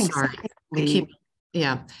 thanks. Sorry, Lee.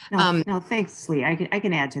 No, thanks, Lee. I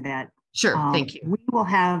can add to that. Sure, thank you. We will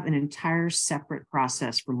have an entire separate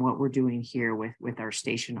process from what we're doing here with our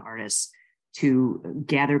station artists to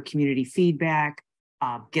gather community feedback,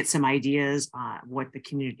 get some ideas on what the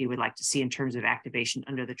community would like to see in terms of activation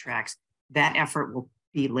under the tracks. That effort will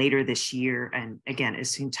be later this year. And again,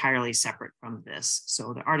 it's entirely separate from this.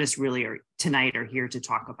 So the artists really are here to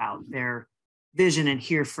talk about their vision and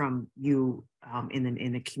hear from you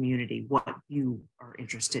in the community, what you are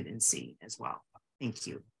interested in seeing as well. Thank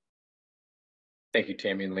you. Thank you,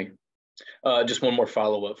 Tammy and Lee. Just one more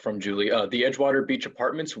follow-up from Julie. The Edgewater Beach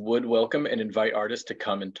Apartments would welcome and invite artists to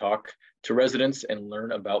come and talk to residents and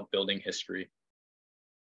learn about building history.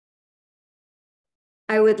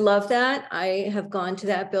 I would love that. I have gone to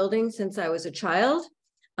that building since I was a child.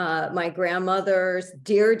 My grandmother's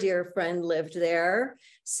dear friend lived there.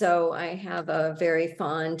 So I have a very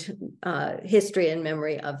fond history and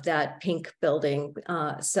memory of that pink building.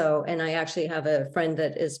 And I actually have a friend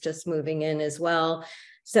that is just moving in as well.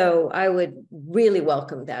 So I would really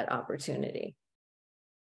welcome that opportunity.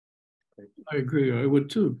 I agree, I would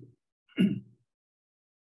too.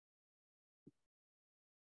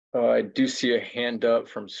 I do see a hand up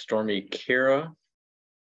from Stormy Kara.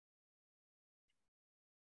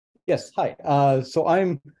 Yes, hi. So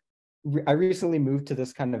I recently moved to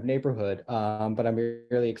this kind of neighborhood, but I'm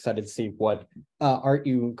really excited to see what art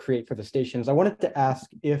you create for the stations. I wanted to ask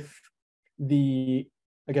if the,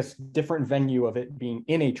 I guess, different venue of it being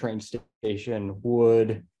in a train station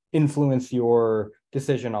would influence your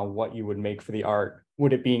decision on what you would make for the art.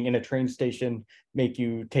 Would it being in a train station make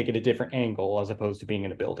you take it a different angle as opposed to being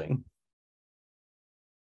in a building?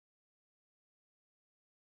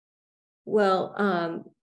 Well,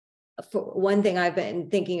 for one thing I've been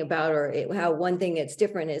thinking about, or how one thing that's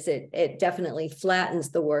different is it definitely flattens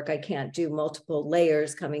the work. I can't do multiple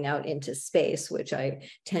layers coming out into space, which I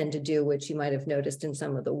tend to do, which you might have noticed in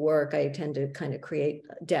some of the work. I tend to kind of create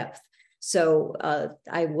depth. So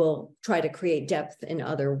I will try to create depth in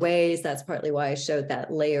other ways. That's partly why I showed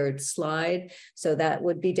that layered slide. So that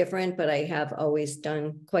would be different, but I have always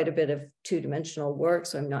done quite a bit of two-dimensional work,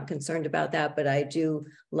 so I'm not concerned about that. But I do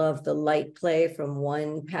love the light play from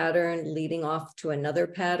one pattern leading off to another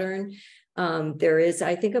pattern. There is,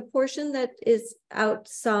 I think, a portion that is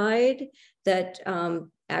outside that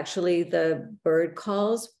actually the bird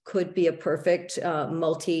calls could be a perfect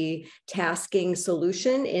multitasking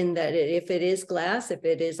solution, in that if it is glass, if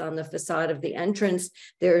it is on the facade of the entrance,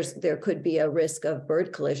 there could be a risk of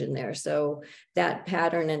bird collision there. So that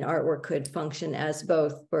pattern and artwork could function as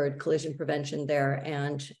both bird collision prevention there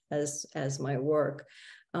and as my work.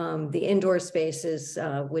 The indoor spaces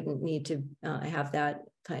wouldn't need to have that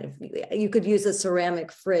kind of, you could use a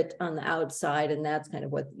ceramic frit on the outside, and that's kind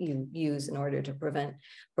of what you use in order to prevent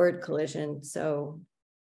bird collision. So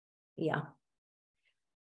yeah.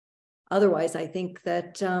 Otherwise, I think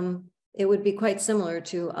that it would be quite similar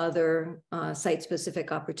to other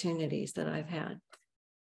site-specific opportunities that I've had.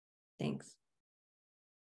 Thanks.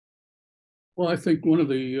 Well, I think one of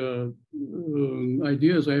the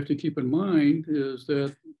ideas I have to keep in mind is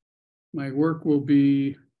that my work will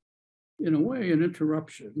be, in a way, an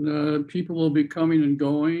interruption. People will be coming and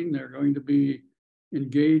going. They're going to be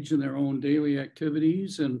engaged in their own daily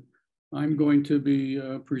activities, and I'm going to be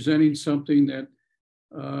presenting something that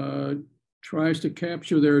tries to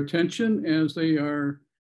capture their attention as they are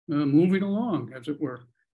moving along, as it were.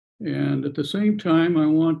 And at the same time, I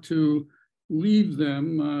want to leave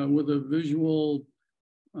them with a visual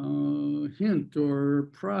hint or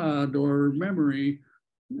prod or memory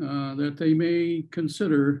that they may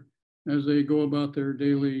consider as they go about their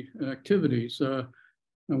daily activities. I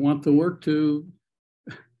want the work to,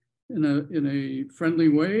 in a friendly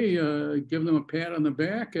way, give them a pat on the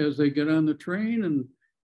back as they get on the train,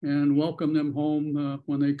 and welcome them home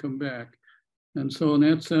when they come back. And so in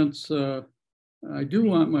that sense, I do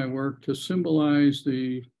want my work to symbolize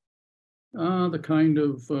the kind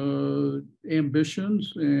of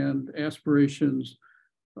ambitions and aspirations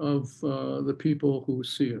of the people who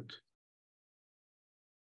see it.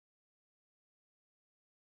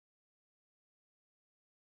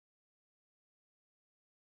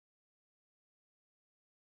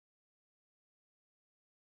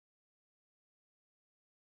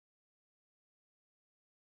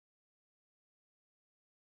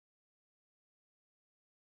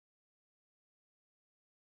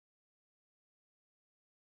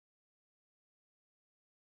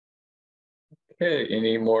 Okay,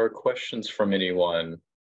 any more questions from anyone?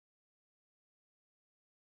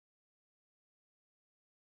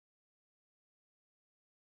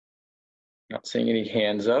 Not seeing any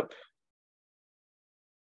hands up.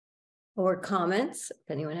 Or comments, if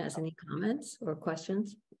anyone has any comments or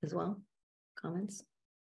questions as well. Comments?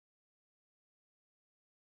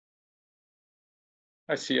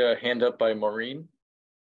 I see a hand up by Maureen.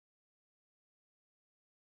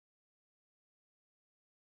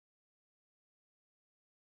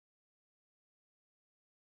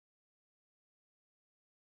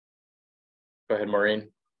 Go ahead, Maureen.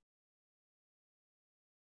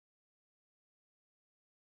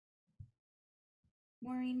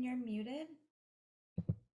 Maureen, you're muted.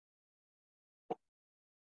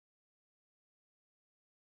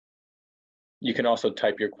 You can also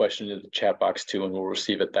type your question into the chat box too, and we'll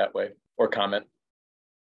receive it that way, or comment.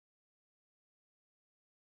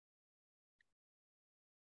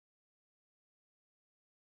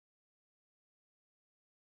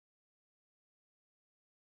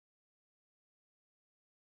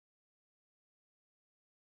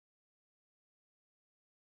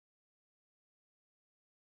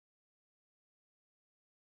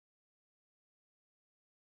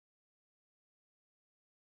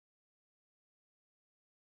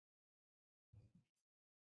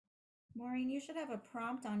 Maureen, you should have a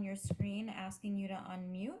prompt on your screen asking you to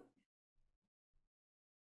unmute.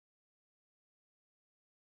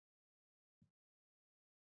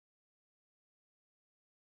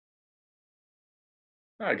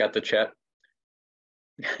 I got the chat.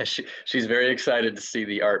 She's very excited to see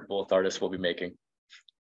the art both artists will be making.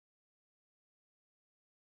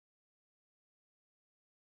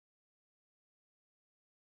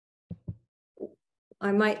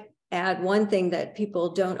 I might add one thing that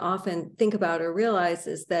people don't often think about or realize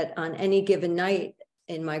is that on any given night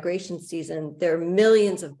in migration season, there are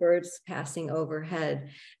millions of birds passing overhead.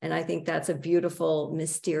 And I think that's a beautiful,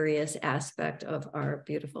 mysterious aspect of our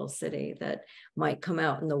beautiful city that might come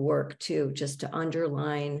out in the work too, just to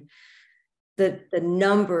underline the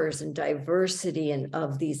numbers and diversity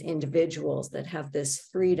of these individuals that have this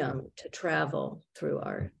freedom to travel through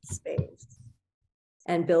our space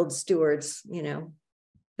and build stewards,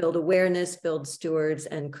 build awareness, build stewards,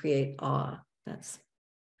 and create awe. That's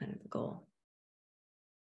kind of the goal.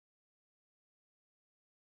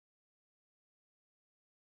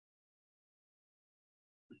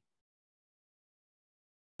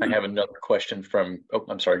 I have another question from, oh,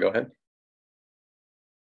 I'm sorry, go ahead.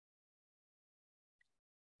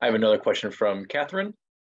 I have another question from Catherine.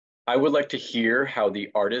 I would like to hear how the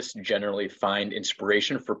artists generally find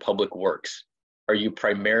inspiration for public works. Are you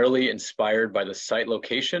primarily inspired by the site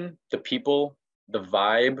location, the people, the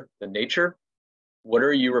vibe, the nature? What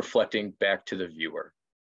are you reflecting back to the viewer?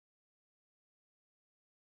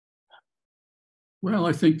 Well,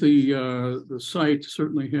 I think the site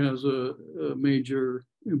certainly has a major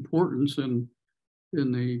importance in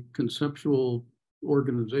the conceptual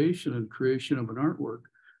organization and creation of an artwork.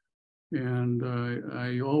 And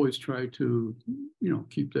I always try to,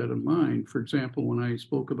 keep that in mind. For example, when I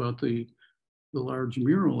spoke about the large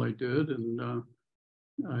mural I did, and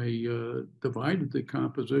I divided the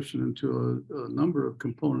composition into a number of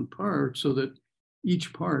component parts so that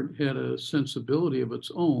each part had a sensibility of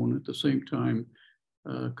its own, at the same time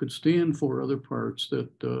could stand for other parts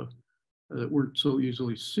that weren't so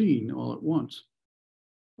easily seen all at once.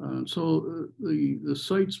 So the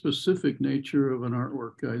site-specific nature of an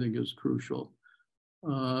artwork, I think, is crucial.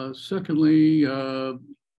 Secondly, I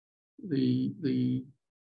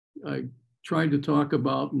tried to talk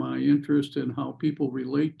about my interest in how people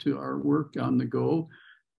relate to artwork on the go,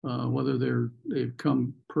 whether they've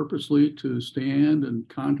come purposely to stand and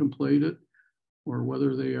contemplate it, or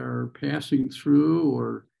whether they are passing through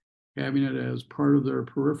or having it as part of their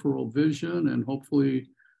peripheral vision and hopefully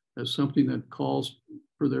as something that calls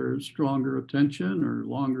for their stronger attention or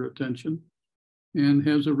longer attention and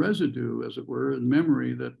has a residue, as it were, in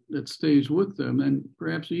memory that stays with them and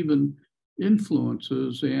perhaps even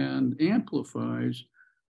influences and amplifies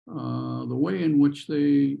the way in which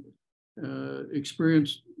they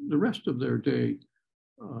experience the rest of their day.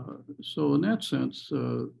 So in that sense,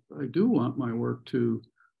 I do want my work to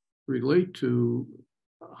relate to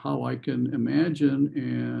how I can imagine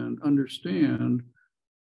and understand,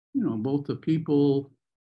 both the people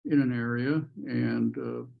in an area and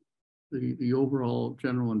the overall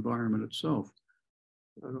general environment itself.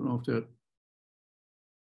 I don't know if that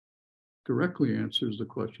directly answers the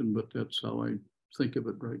question, but that's how I think of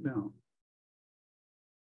it right now.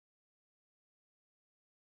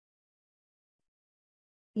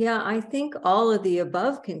 Yeah, I think all of the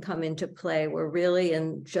above can come into play. We're really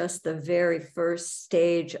in just the very first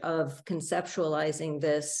stage of conceptualizing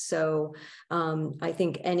this. So I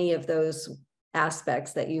think any of those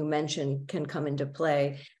aspects that you mentioned can come into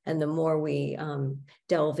play. And the more we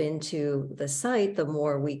delve into the site, the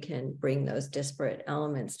more we can bring those disparate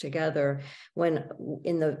elements together. When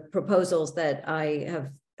in the proposals that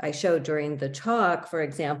I showed during the talk, for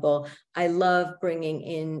example, I love bringing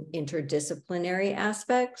in interdisciplinary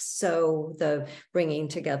aspects. So the bringing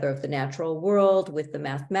together of the natural world with the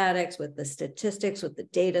mathematics, with the statistics, with the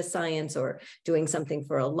data science, or doing something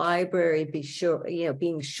for a library,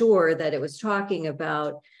 being sure that it was talking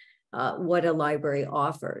about what a library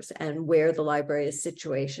offers and where the library is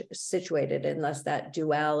situated, and thus that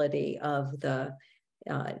duality of the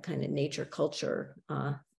kind of nature culture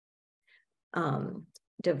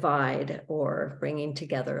divide or bringing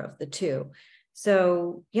together of the two.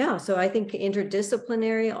 So yeah, so I think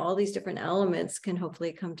interdisciplinary, all these different elements can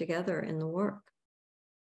hopefully come together in the work.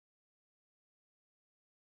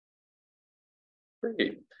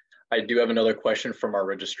 Great. I do have another question from our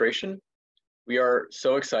registration. We are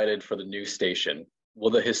so excited for the new station.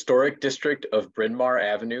 Will the historic district of Bryn Mawr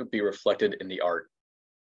Avenue be reflected in the art?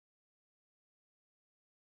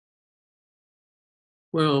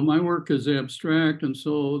 Well, my work is abstract, and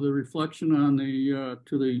so the reflection on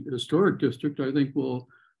to the historic district, I think, will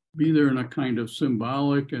be there in a kind of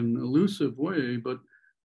symbolic and elusive way. But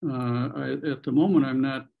at the moment, I'm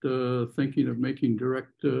not thinking of making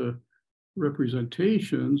direct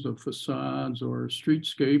representations of facades or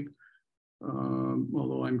streetscape,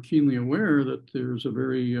 although I'm keenly aware that there's a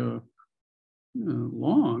very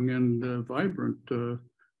long and vibrant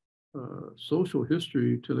social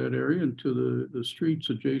history to that area and to the streets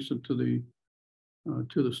adjacent to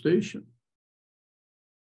the station.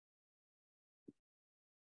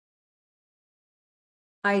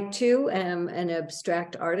 I too am an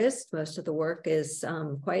abstract artist. Most of the work is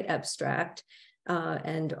quite abstract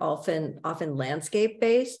and often landscape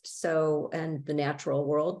based. So, and the natural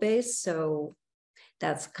world based. So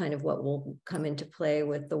that's kind of what will come into play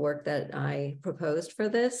with the work that I proposed for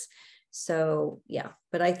this. So yeah,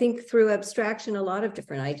 but I think through abstraction, a lot of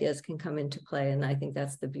different ideas can come into play. And I think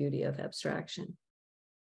that's the beauty of abstraction.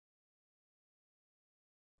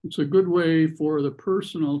 It's a good way for the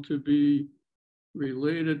personal to be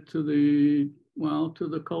related to the, well, to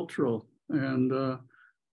the cultural. And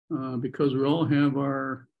because we all have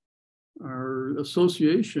our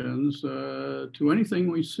associations to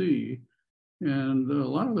anything we see. And a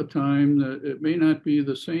lot of the time that it may not be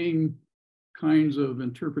the same kinds of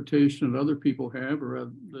interpretation that other people have,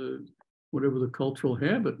 or whatever the cultural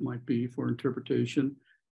habit might be for interpretation.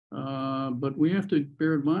 But we have to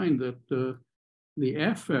bear in mind that the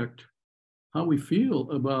affect, how we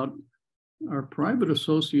feel about our private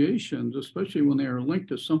associations, especially when they are linked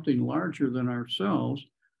to something larger than ourselves,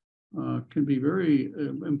 can be very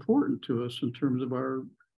important to us in terms of our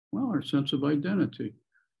sense of identity.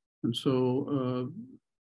 And so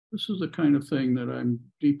this is the kind of thing that I'm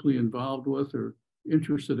deeply involved with or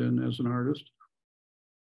interested in as an artist.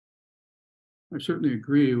 I certainly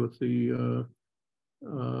agree with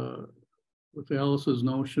with Alice's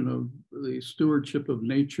notion of the stewardship of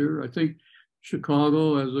nature. I think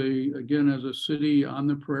Chicago, as a city on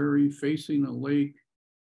the prairie facing a lake,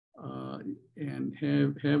 and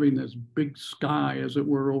having this big sky, as it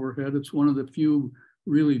were, overhead. It's one of the few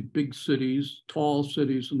really big cities, tall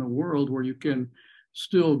cities in the world where you can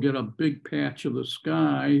still get a big patch of the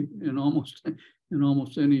sky in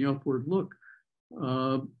almost any upward look.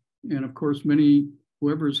 And of course,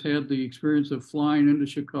 whoever's had the experience of flying into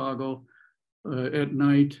Chicago at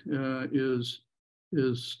night is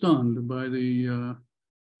stunned by the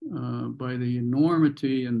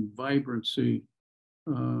enormity and vibrancy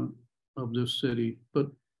of this city. But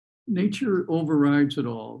nature overrides it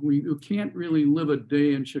all. You can't really live a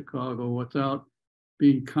day in Chicago without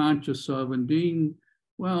being conscious of and being,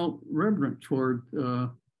 reverent toward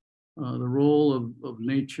the role of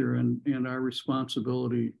nature and our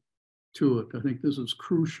responsibility to it. I think this is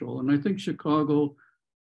crucial. And I think Chicago,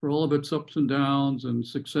 for all of its ups and downs and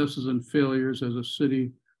successes and failures as a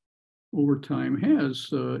city over time, has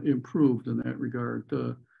improved in that regard.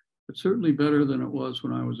 It's certainly better than it was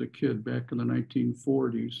when I was a kid back in the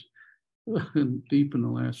 1940s and deep in the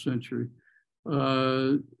last century.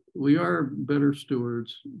 We are better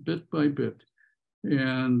stewards bit by bit.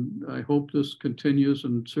 And I hope this continues.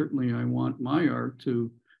 And certainly I want my art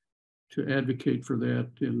to advocate for that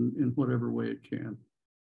in whatever way it can.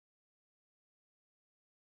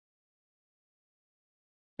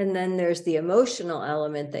 And then there's the emotional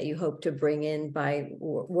element that you hope to bring in by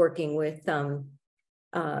working with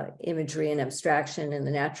imagery and abstraction in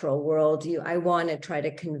the natural world. I want to try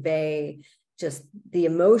to convey just the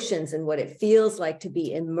emotions and what it feels like to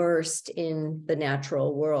be immersed in the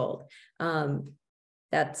natural world.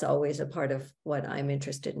 That's always a part of what I'm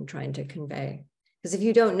interested in trying to convey. Because if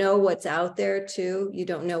you don't know what's out there too, you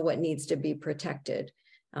don't know what needs to be protected.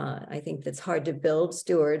 I think that's hard to build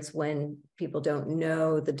stewards when people don't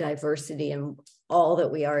know the diversity and all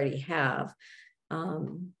that we already have.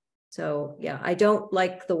 So yeah, I don't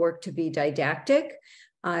like the work to be didactic.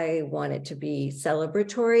 I want it to be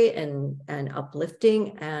celebratory and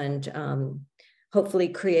uplifting and hopefully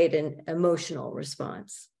create an emotional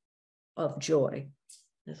response of joy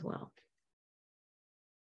as well.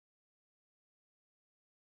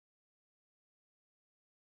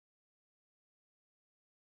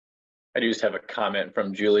 I do just have a comment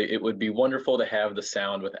from Julie. It would be wonderful to have the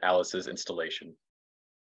sound with Alice's installation.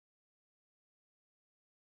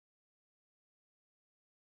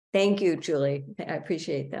 Thank you, Julie. I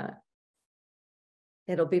appreciate that.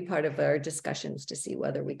 It'll be part of our discussions to see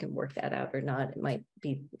whether we can work that out or not. It might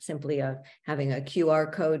be simply having a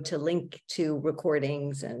QR code to link to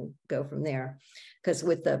recordings and go from there. Because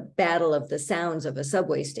with the battle of the sounds of a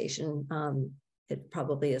subway station, it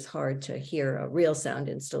probably is hard to hear a real sound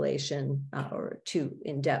installation or too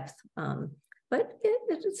in depth. But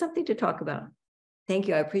it's something to talk about. Thank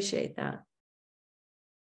you. I appreciate that.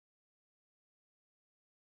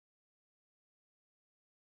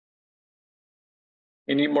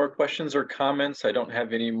 Any more questions or comments? I don't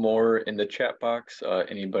have any more in the chat box.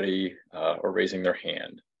 Anybody or raising their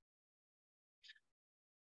hand?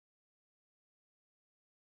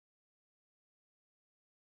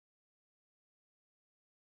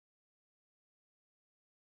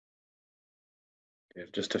 We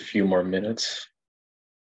have just a few more minutes.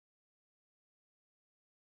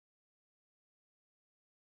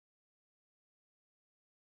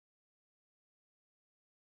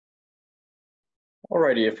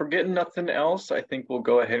 Alrighty, if we're getting nothing else, I think we'll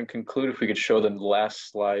go ahead and conclude. If we could show the last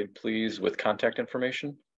slide, please, with contact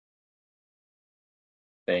information.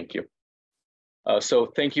 Thank you. So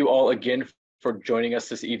thank you all again for joining us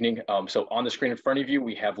this evening. So on the screen in front of you,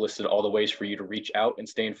 we have listed all the ways for you to reach out and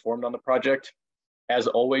stay informed on the project. As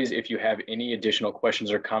always, if you have any additional questions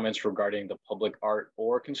or comments regarding the public art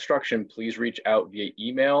or construction, please reach out via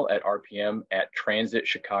email at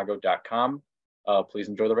rpm@transitchicago.com. Please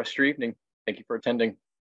enjoy the rest of your evening. Thank you for attending.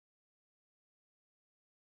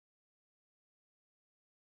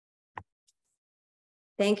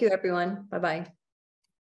 Thank you, everyone. Bye-bye.